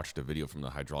actually watched a video from the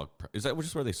hydraulic. Is that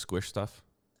just where they squish stuff?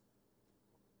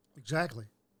 Exactly.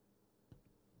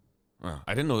 I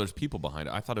didn't know there's people behind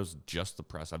it. I thought it was just the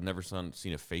press. I've never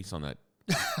seen a face on that.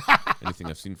 Anything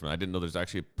I've seen from it. I didn't know there's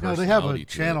actually a personality. No, they have a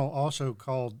channel also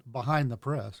called Behind the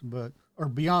Press, or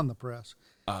Beyond the Press.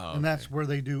 Oh, and that's where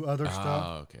they do other stuff.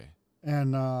 Oh, okay.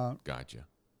 And Gotcha.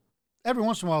 Every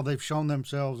once in a while, they've shown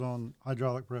themselves on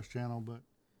Hydraulic Press channel, but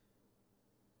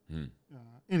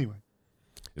anyway.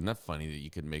 Isn't that funny that you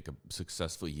could make a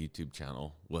successful YouTube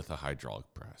channel with a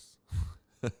hydraulic press?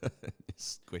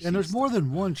 And there's more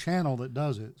than one channel that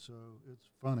does it, so it's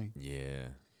funny. Yeah.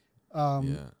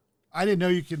 I didn't know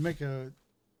you could make a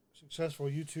successful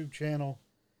YouTube channel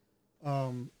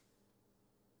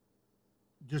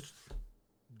just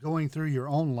going through your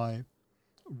own life,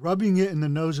 rubbing it in the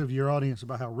nose of your audience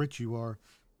about how rich you are.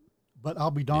 But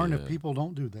I'll be darned if people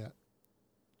don't do that.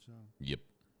 So. Yep.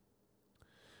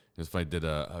 If I did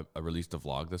I released a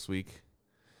vlog this week,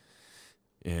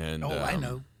 and I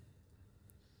know.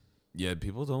 Yeah,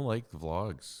 people don't like the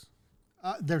vlogs.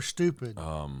 They're stupid.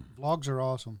 Vlogs are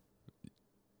awesome.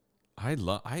 I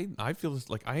feel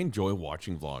like I enjoy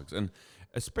watching vlogs, and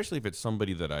especially if it's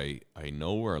somebody that I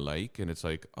know or like, and it's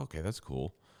like, okay, that's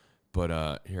cool.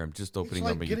 But here, I'm just opening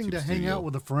up my YouTube studio. It's like getting to hang out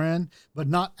with a friend, but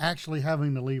not actually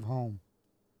having to leave home.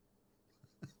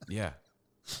 Yeah.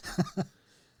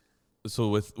 So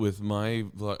with my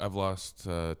vlog, I've lost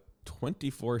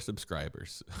 24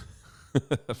 subscribers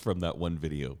from that one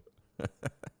video.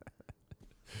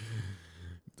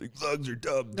 The vlogs are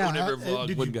dumb. Don't ever vlog.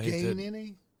 Did you gain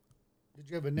any? Did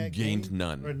you have a net gain? Gained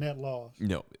none. Or a net loss?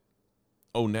 No.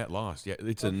 Oh, net loss. Yeah,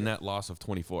 it's a net loss of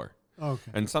 24.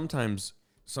 Okay. And sometimes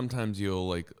you'll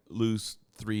like lose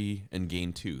 3 and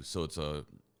gain 2, so it's an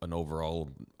overall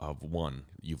of 1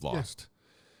 you've lost. Yeah.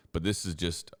 But this is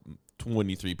just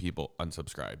 23 people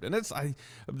unsubscribed, and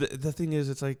the thing is,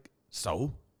 it's like,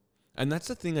 so. And that's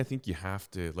the thing I think you have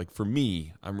to, like, for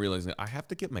me, I'm realizing that I have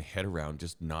to get my head around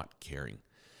just not caring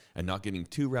and not getting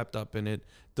too wrapped up in it.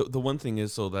 The one thing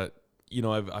is, so that,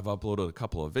 I've uploaded a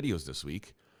couple of videos this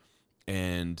week,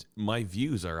 and my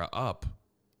views are up,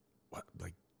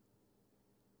 like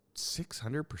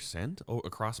 600%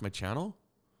 across my channel.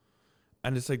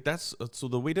 And it's like, so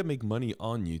the way to make money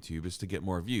on YouTube is to get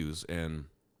more views. And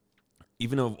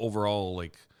even though overall,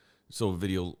 like, so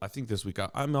video, I think this week,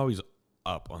 I'm always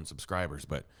up on subscribers,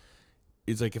 but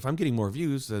it's like, if I'm getting more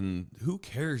views, then who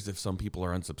cares if some people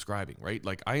are unsubscribing, right?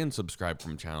 Like, I unsubscribe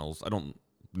from channels. I don't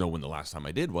know when the last time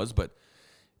I did was, but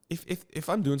if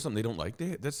I'm doing something they don't like,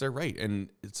 that's their right. And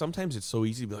sometimes it's so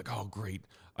easy to be like, oh, great,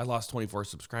 I lost 24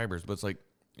 subscribers. But it's like,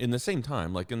 in the same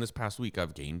time, like in this past week,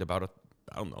 I've gained about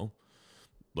I don't know,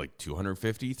 like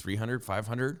 250, 300,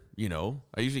 500,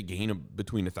 I usually gain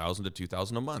between 1,000 to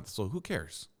 2,000 a month. So who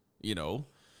cares,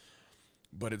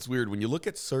 But it's weird when you look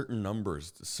at certain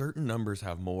numbers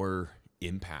have more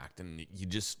impact, and you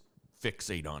just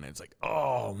fixate on it. It's like,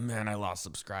 oh man, I lost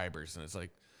subscribers. And it's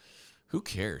like, who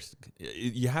cares?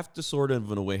 You have to sort of,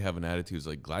 in a way, have an attitude. It's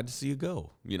like, glad to see you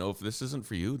go. If this isn't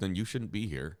for you, then you shouldn't be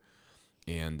here.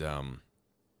 And,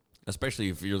 especially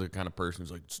if you're the kind of person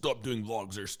who's like, stop doing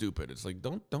vlogs, they're stupid. It's like,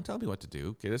 don't tell me what to do.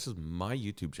 Okay, this is my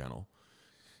YouTube channel.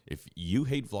 If you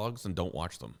hate vlogs, then don't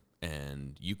watch them.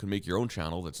 And you can make your own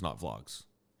channel that's not vlogs.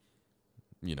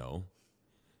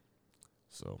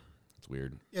 So it's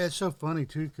weird. Yeah, it's so funny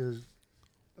too, because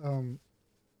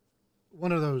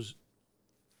one of those,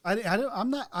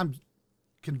 I'm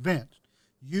convinced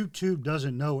YouTube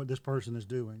doesn't know what this person is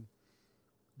doing.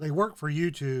 They work for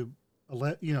YouTube,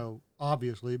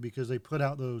 obviously, because they put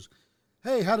out those,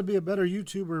 hey, how to be a better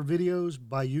YouTuber videos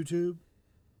by YouTube.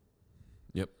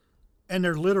 Yep. And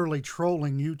they're literally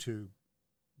trolling YouTube.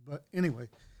 But anyway.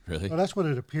 Really? Well, that's what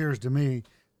it appears to me.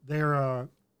 They're,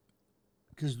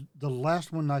 because the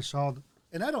last one I saw,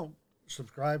 and I don't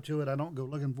subscribe to it, I don't go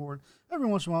looking for it. Every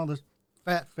once in a while, this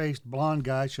fat-faced blonde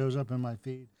guy shows up in my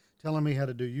feed telling me how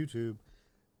to do YouTube.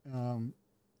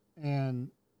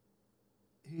 And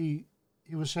he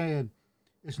was saying,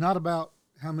 it's not about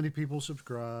how many people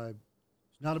subscribe.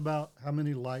 It's not about how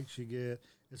many likes you get.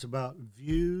 It's about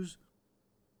views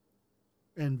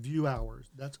and view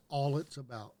hours. That's all it's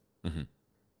about. Mm-hmm.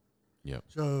 Yep.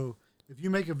 So if you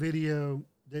make a video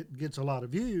that gets a lot of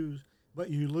views, but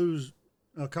you lose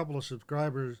a couple of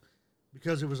subscribers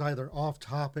because it was either off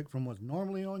topic from what's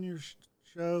normally on your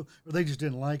show, or they just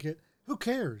didn't like it, who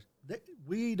cares?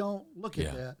 We don't look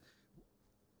at that.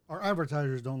 Our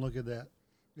advertisers don't look at that.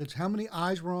 It's how many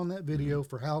eyes were on that video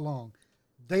for how long.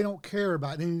 They don't care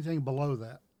about anything below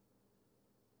that.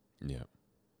 Yeah.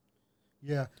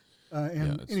 Yeah.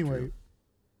 And anyway, true.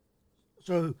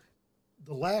 So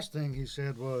the last thing he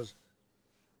said was,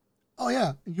 oh,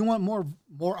 yeah, you want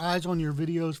more eyes on your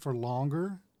videos for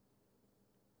longer?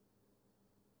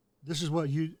 This is what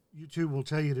YouTube will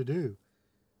tell you to do.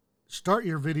 Start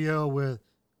your video with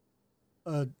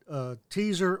a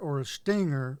teaser or a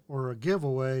stinger or a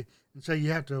giveaway and say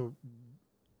you have to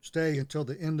stay until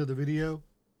the end of the video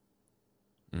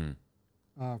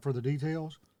for the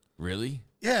details. Really?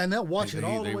 Yeah, and they'll watch it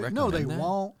all the way. No, they that?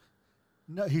 won't.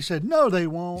 No, he said, no, they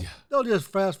won't. Yeah. They'll just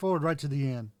fast forward right to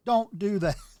the end. Don't do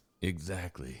that.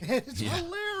 Exactly. It's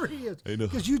hilarious. I know.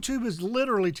 Because YouTube is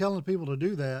literally telling people to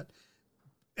do that.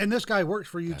 And this guy works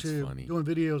for That's YouTube funny. doing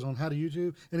videos on how to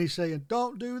YouTube. And he's saying,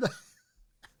 don't do that.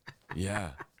 Yeah.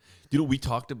 You know, we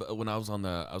talked about when I was on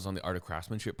the Art of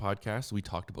Craftsmanship podcast, we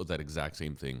talked about that exact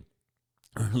same thing.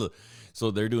 Look, so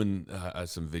they're doing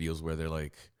some videos where they're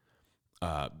like,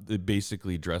 they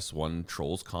basically address one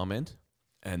troll's comment,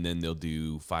 and then they'll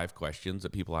do 5 questions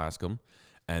that people ask them,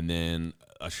 and then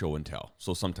a show and tell.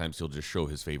 So sometimes he'll just show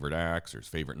his favorite axe or his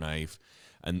favorite knife.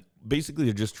 And basically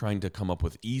they're just trying to come up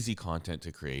with easy content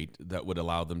to create that would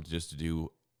allow them to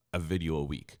do a video a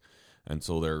week. And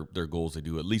so their goal is to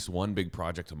do at least one big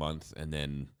project a month, and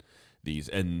then these.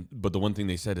 But the one thing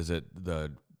they said is that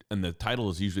the title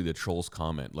is usually the troll's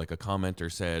comment. Like a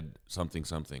commenter said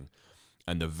something,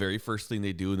 and the very first thing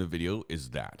they do in the video is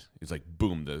that. It's like,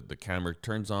 boom, the camera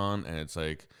turns on, and it's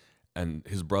like, and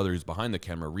his brother who's behind the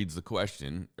camera reads the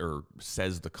question or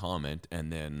says the comment,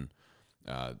 and then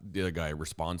the other guy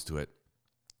responds to it,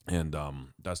 and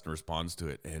Dustin responds to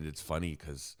it, and it's funny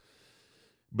because.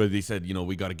 But they said, you know,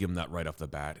 we got to give him that right off the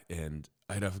bat. And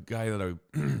I had a guy that I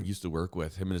used to work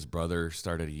with. Him and his brother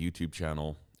started a YouTube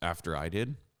channel after I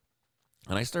did.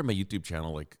 And I started my YouTube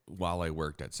channel like while I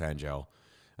worked at Sanjel.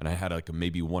 And I had like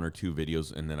maybe 1 or 2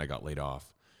 videos, and then I got laid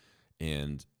off.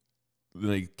 And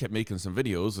then I kept making some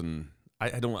videos, and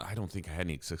I don't think I had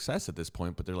any success at this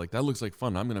point. But they're like, that looks like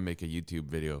fun. I'm going to make a YouTube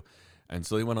video. And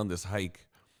so they went on this hike,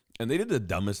 and they did the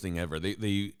dumbest thing ever.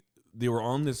 They were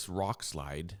on this rock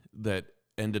slide that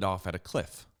ended off at a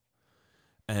cliff,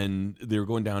 and they were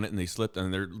going down it, and they slipped,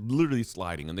 and they're literally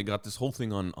sliding, and they got this whole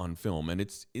thing on film, and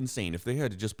it's insane. If they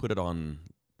had to just put it on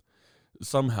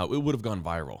somehow, it would have gone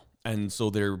viral. And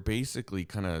so they're basically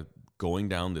kind of going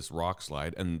down this rock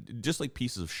slide, and just like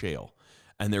pieces of shale,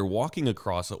 and they're walking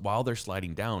across it while they're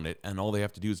sliding down it, and all they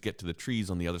have to do is get to the trees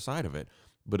on the other side of it.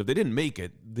 But if they didn't make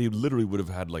it, they literally would have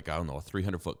had like, I don't know, a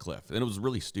 300-foot cliff. And it was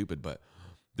really stupid, but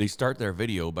they start their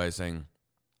video by saying,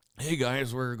 hey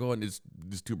guys, we're going, these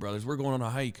 2 brothers, we're going on a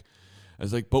hike. I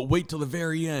was like, but wait till the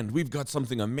very end. We've got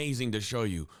something amazing to show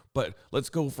you, but let's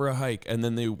go for a hike. And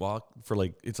then they walk for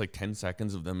like, it's like 10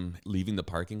 seconds of them leaving the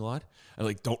parking lot. And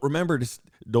like, remember to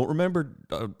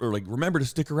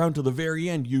stick around till the very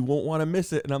end. You won't want to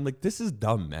miss it. And I'm like, this is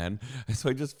dumb, man. And so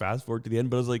I just fast forward to the end,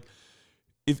 but I was like,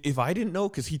 if I didn't know,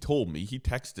 cause he told me, he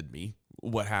texted me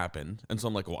what happened. And so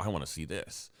I'm like, well, I want to see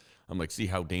this. I'm like, see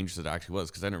how dangerous it actually was,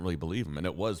 because I didn't really believe him, and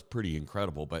it was pretty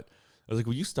incredible. But I was like,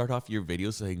 will you start off your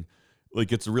video saying,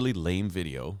 like, it's a really lame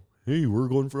video. Hey, we're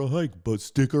going for a hike, but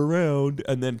stick around.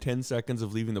 And then 10 seconds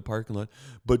of leaving the parking lot,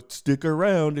 but stick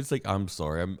around. It's like, I'm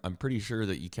sorry, I'm pretty sure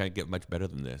that you can't get much better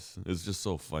than this. It's just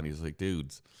so funny. It's like,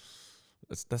 dudes,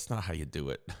 that's not how you do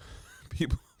it.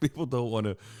 People don't want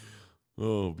to,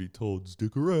 be told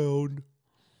stick around.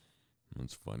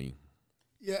 That's funny.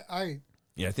 Yeah, I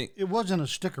think it wasn't a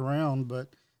stick around, but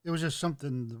it was just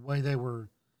something, the way they were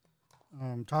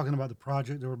talking about the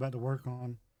project they were about to work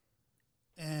on.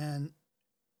 And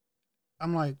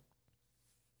I'm like,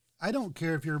 I don't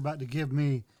care if you're about to give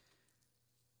me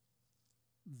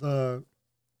the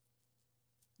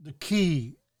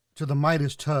key to the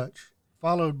Midas touch,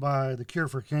 followed by the cure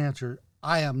for cancer.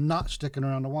 I am not sticking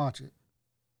around to watch it.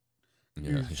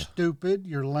 You're stupid,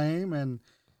 you're lame, and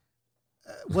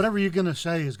whatever you're going to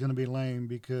say is going to be lame,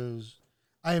 because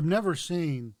I have never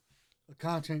seen a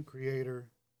content creator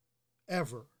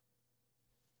ever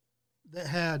that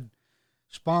had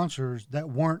sponsors that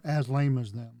weren't as lame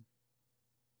as them.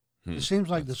 It seems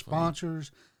like the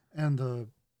sponsors and the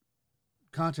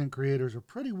content creators are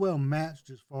pretty well matched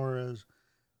as far as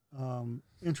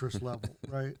interest level,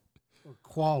 right? or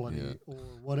quality or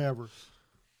whatever.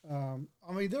 I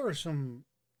mean, there are some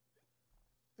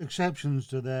exceptions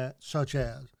to that, such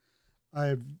as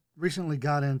I recently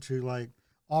got into like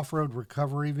off-road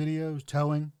recovery videos,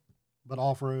 towing, but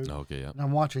off-road. Okay, yeah. And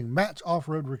I'm watching Matt's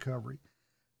Off-Road Recovery.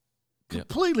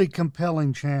 Completely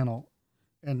compelling channel.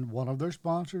 And one of their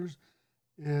sponsors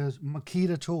is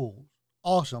Makita Tools.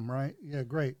 Awesome, right? Yeah,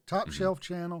 great. Top shelf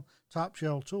channel, top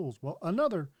shelf tools. Well,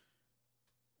 another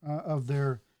of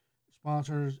their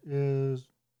sponsors is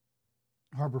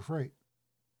Harbor Freight.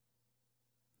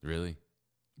 Really?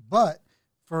 But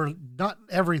for not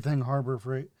everything Harbor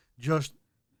Freight, just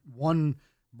one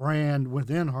brand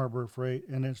within Harbor Freight,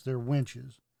 and it's their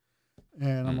winches.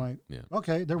 And I'm like,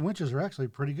 okay, their winches are actually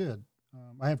pretty good.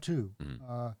 I have two.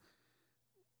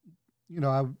 You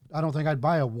know, I don't think I'd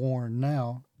buy a Warn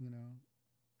now, you know,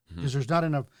 because there's not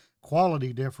enough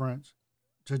quality difference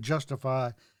to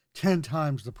justify 10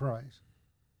 times the price.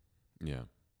 Yeah.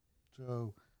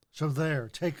 So there,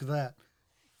 take that,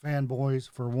 fanboys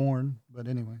for Warn. But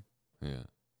anyway. Yeah.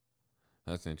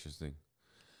 That's interesting.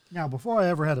 Now, before I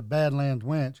ever had a Badlands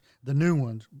winch, the new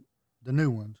ones,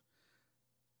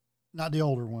 not the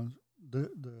older ones, the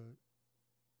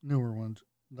newer ones,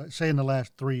 say in the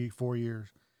last 3-4 years,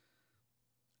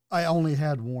 I only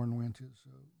had Warn winches. So.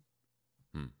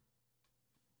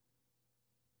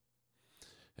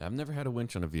 Yeah, I've never had a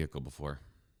winch on a vehicle before,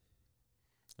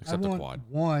 except a quad.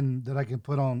 One that I can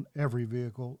put on every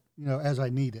vehicle, you know, as I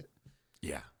need it.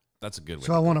 Yeah, that's a good way.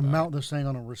 So I want to mount this thing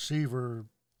on a receiver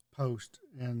post,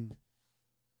 and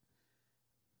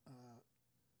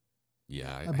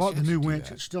I bought the new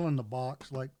winch. It's still in the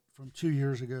box, like from 2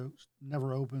 years ago. It's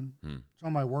never opened. It's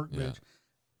on my workbench,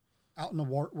 out in the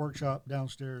workshop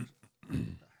downstairs.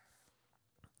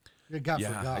 It got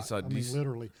forgot. I mean,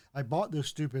 literally. I bought this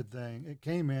stupid thing. It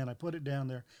came in. I put it down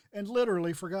there, and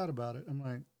literally forgot about it. I'm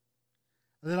like,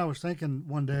 and then I was thinking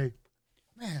one day,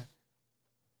 man,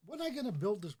 when am I going to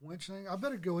build this winch thing? I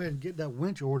better go ahead and get that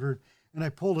winch ordered. And I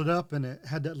pulled it up, and it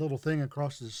had that little thing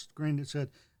across the screen that said,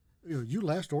 you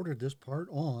last ordered this part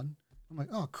on. I'm like,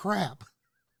 oh, crap.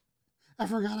 I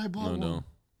forgot I bought one. No.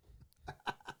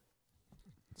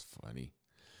 It's funny.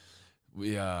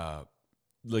 We,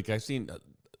 like I've seen,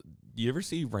 you ever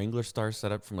see Wrangler Star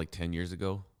set up from like 10 years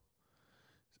ago?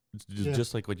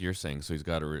 Just like what you're saying. So he's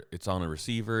got it's on a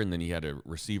receiver, and then he had a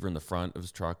receiver in the front of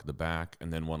his truck, the back,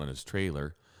 and then one on his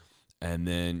trailer. And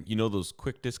then, you know, those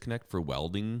quick disconnect for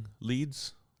welding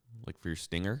leads, like for your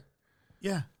Stinger?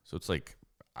 Yeah. So it's like,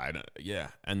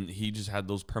 and he just had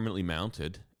those permanently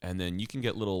mounted, and then you can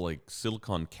get little like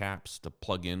silicone caps to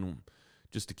plug in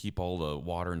just to keep all the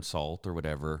water and salt or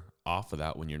whatever off of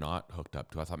that when you're not hooked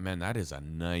up to. I thought, man, that is a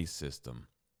nice system.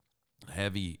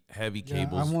 Heavy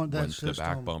cables. I want that went system. To the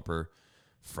back bumper,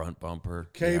 front bumper.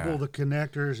 Cable, the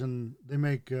connectors, and they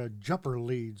make jumper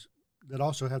leads that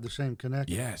also have the same connector.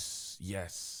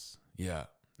 Yes. Yeah.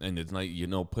 And it's like, you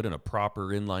know, put in a proper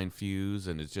inline fuse,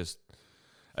 and it's just,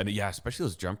 and yeah, especially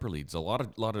those jumper leads. A lot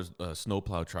of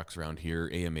snowplow trucks around here,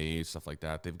 AMAs, stuff like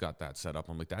that, they've got that set up.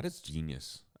 I'm like, that is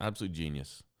genius. Absolute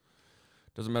genius.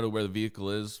 Doesn't matter where the vehicle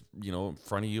is, you know, in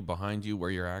front of you, behind you, where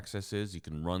your access is. You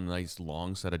can run a nice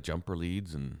long set of jumper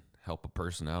leads and help a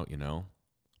person out, you know.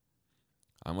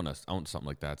 I want something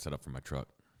like that set up for my truck.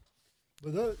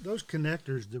 But those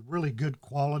connectors, the really good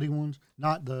quality ones,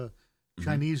 not the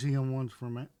Chinesium ones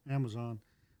from Amazon,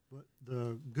 but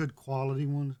the good quality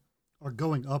ones are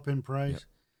going up in price. Yep.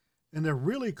 And they're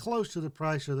really close to the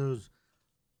price of those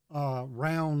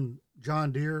round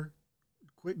John Deere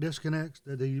quick disconnects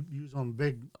that they use on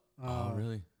big. Oh,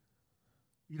 really?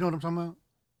 You know what I'm talking about?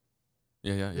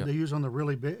 Yeah. They use on the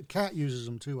really big. Cat uses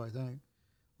them too, I think,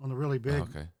 on the really big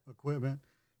equipment.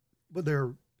 But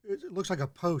it looks like a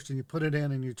post, and you put it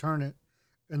in and you turn it,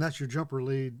 and that's your jumper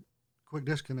lead quick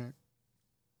disconnect.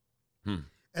 And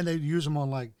they use them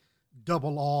on like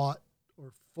double aught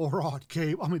or 4-aught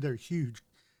cable. I mean, they're huge.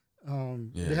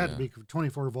 They had to be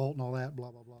 24 volt and all that, blah,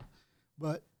 blah, blah.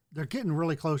 But they're getting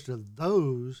really close to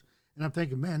those, and I'm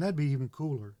thinking, man, that'd be even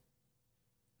cooler.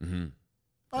 I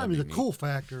mean, the cool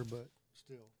factor, but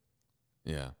still.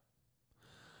 Yeah.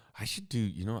 I should do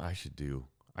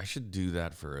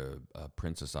that for a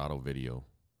Princess Auto video.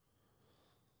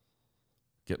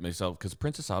 Get myself, because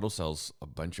Princess Auto sells a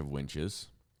bunch of winches.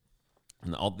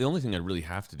 And the only thing I really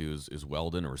have to do is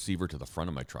weld in a receiver to the front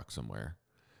of my truck somewhere,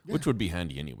 which would be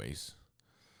handy anyways.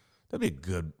 That'd be a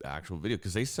good actual video,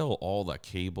 because they sell all that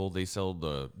cable. They sell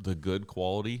the good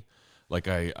quality. Like,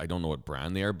 I don't know what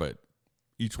brand they are, but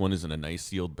each one is in a nice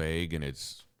sealed bag, and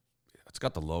it's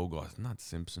got the logo. It's not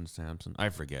Samsung. I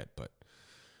forget, but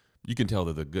you can tell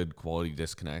that the good quality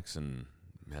disconnects, and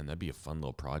Man, that'd be a fun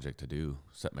little project to do.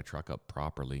 Set my truck up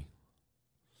properly.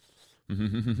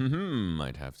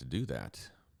 Might have to do that.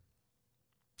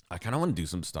 I kind of want to do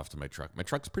some stuff to my truck. My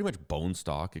truck's pretty much bone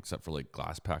stock except for like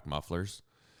glass pack mufflers.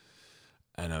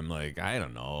 And I'm like, I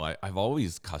don't know. I've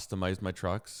always customized my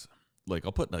trucks. Like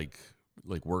I'll put like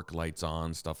work lights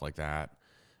on, stuff like that.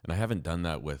 And I haven't done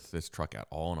that with this truck at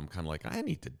all. And I'm kind of like, I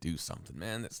need to do something,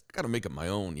 man. That's got to make it my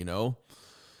own, you know?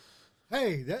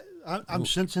 Hey, I'm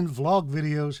sensing vlog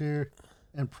videos here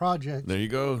and projects. There you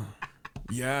go.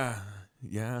 Yeah.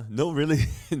 No, really.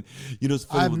 You know, it's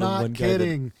funny. I'm not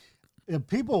kidding. If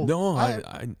people. No,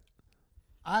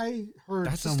 I heard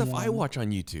that's the stuff I watch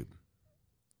on YouTube.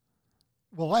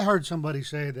 Well, I heard somebody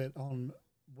say that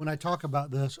when I talk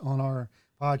about this on our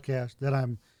podcast that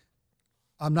I'm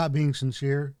not being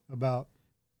sincere about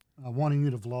wanting you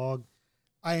to vlog.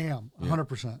 I am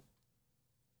 100%.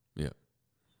 Yeah.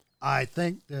 I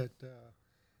think that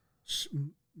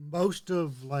most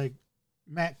of like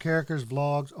Matt Carricker's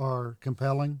vlogs are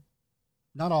compelling.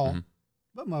 Not all,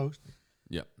 but most.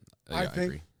 Yeah. I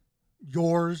think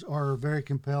yours are very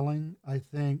compelling. I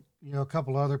think, a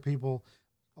couple other people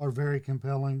are very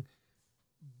compelling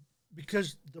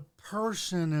because the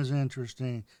person is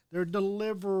interesting. Their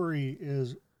delivery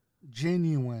is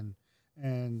genuine,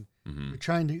 and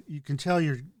you can tell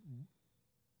you're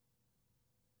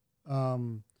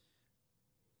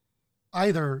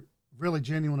either really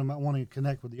genuine about wanting to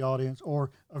connect with the audience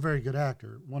or a very good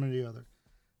actor, one or the other.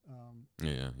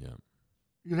 Yeah.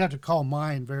 You'd have to call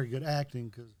mine very good acting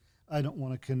because I don't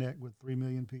want to connect with 3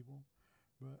 million people.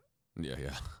 But yeah.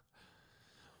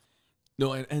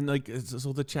 No, and like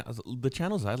so the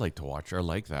channels I like to watch are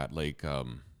like that, like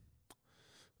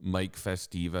Mike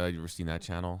Festiva. You ever seen that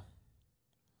channel?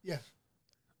 Yes.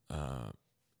 I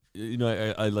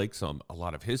like a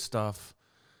lot of his stuff.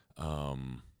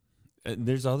 And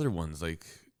there's other ones like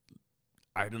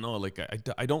I don't know, like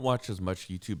I don't watch as much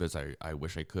YouTube as I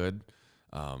wish I could.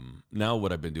 Now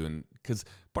what I've been doing, because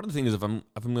part of the thing is if I'm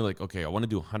really like, okay, I want to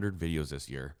do 100 videos this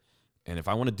year, and if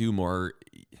I want to do more,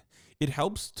 it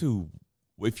helps to,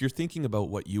 if you're thinking about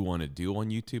what you want to do on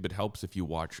YouTube, it helps if you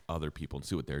watch other people and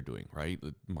see what they're doing, right?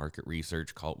 Market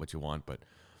research, call it what you want. But,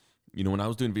 when I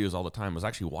was doing videos all the time, I was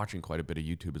actually watching quite a bit of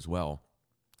YouTube as well.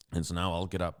 And so now I'll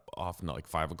get up often at like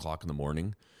 5 o'clock in the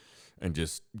morning and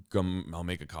just I'll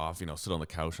make a coffee and I'll sit on the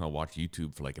couch and I'll watch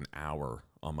YouTube for like an hour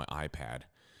on my iPad.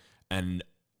 And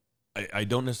I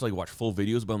don't necessarily watch full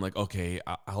videos, but I'm like, okay,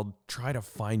 I'll try to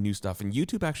find new stuff. And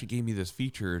YouTube actually gave me this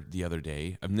feature the other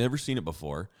day. I've never seen it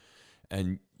before.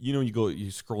 And, you're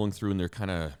scrolling through and they're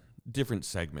kind of different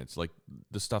segments. Like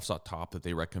the stuff's up top that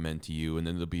they recommend to you. And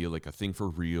then there'll be like a thing for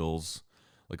reels,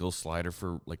 like a little slider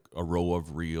for like a row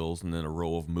of reels and then a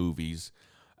row of movies.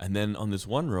 And then on this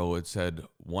one row, it said,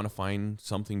 want to find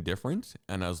something different?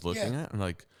 And I was looking at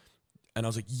it and I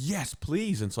was like, yes,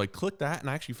 please. And so I clicked that and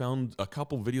I actually found a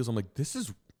couple videos. I'm like, this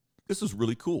is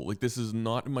really cool. Like, this is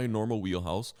not in my normal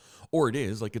wheelhouse, or it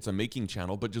is, like it's a making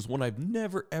channel, but just one I've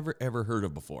never, ever, ever heard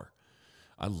of before.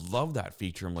 I love that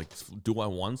feature. I'm like, do I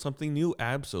want something new?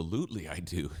 Absolutely, I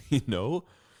do,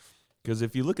 because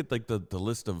if you look at like the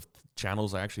list of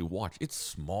channels I actually watch, it's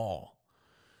small,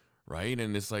 right?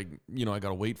 And it's like, I got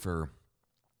to wait for,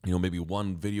 maybe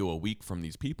one video a week from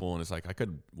these people. And it's like, I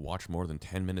could watch more than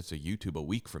 10 minutes of YouTube a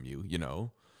week from you,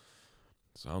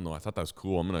 So I don't know. I thought that was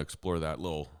cool. I'm going to explore that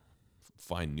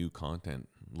find new content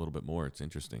a little bit more. It's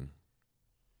interesting.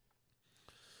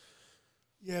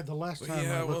 Yeah, the last time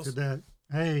I looked at that,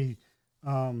 hey,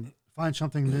 find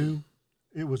something new,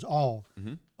 it was all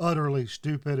utterly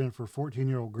stupid and for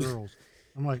 14-year-old girls.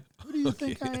 I'm like, who do you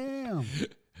think I am?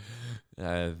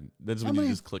 That's when you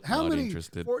just click not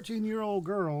interested. How many 14-year-old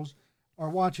girls are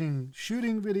watching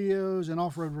shooting videos and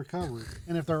off-road recovery?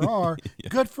 And if there are,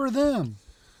 good for them.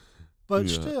 But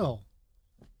still.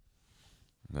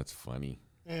 That's funny.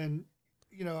 And,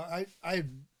 I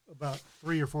about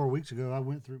 3 or 4 weeks ago, I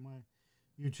went through my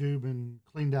YouTube and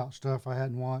cleaned out stuff I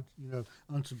hadn't watched,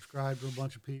 unsubscribed to a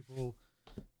bunch of people.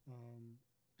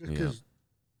 Just because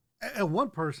at one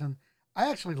person,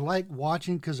 I actually like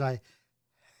watching because I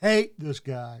hate this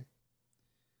guy,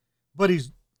 but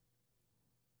he's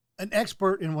an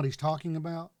expert in what he's talking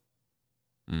about.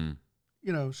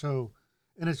 So,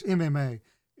 and it's MMA,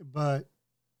 but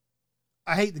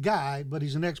I hate the guy, but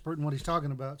he's an expert in what he's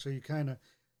talking about. So you kind of,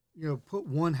 put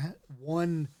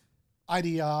one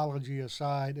ideology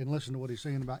aside and listen to what he's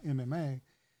saying about MMA.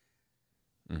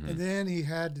 And then he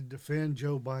had to defend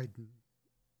Joe Biden.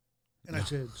 And I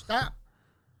said, stop,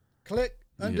 click,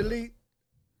 undelete.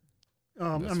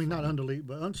 Not undelete,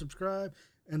 but unsubscribe.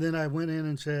 And then I went in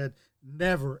and said,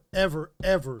 never, ever,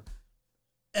 ever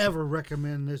ever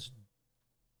recommend this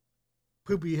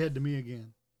poopy head to me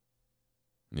again.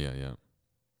 Yeah, yeah.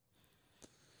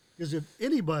 Because if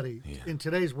anybody in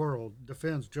today's world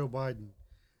defends Joe Biden,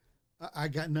 I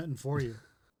got nothing for you.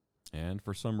 And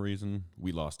for some reason,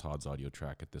 we lost Todd's audio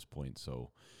track at this point,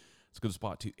 so it's a good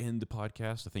spot to end the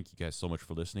podcast. I thank you guys so much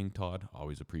for listening, Todd.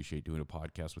 Always appreciate doing a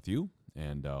podcast with you.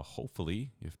 And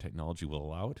hopefully, if technology will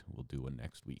allow it, we'll do one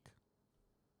next week.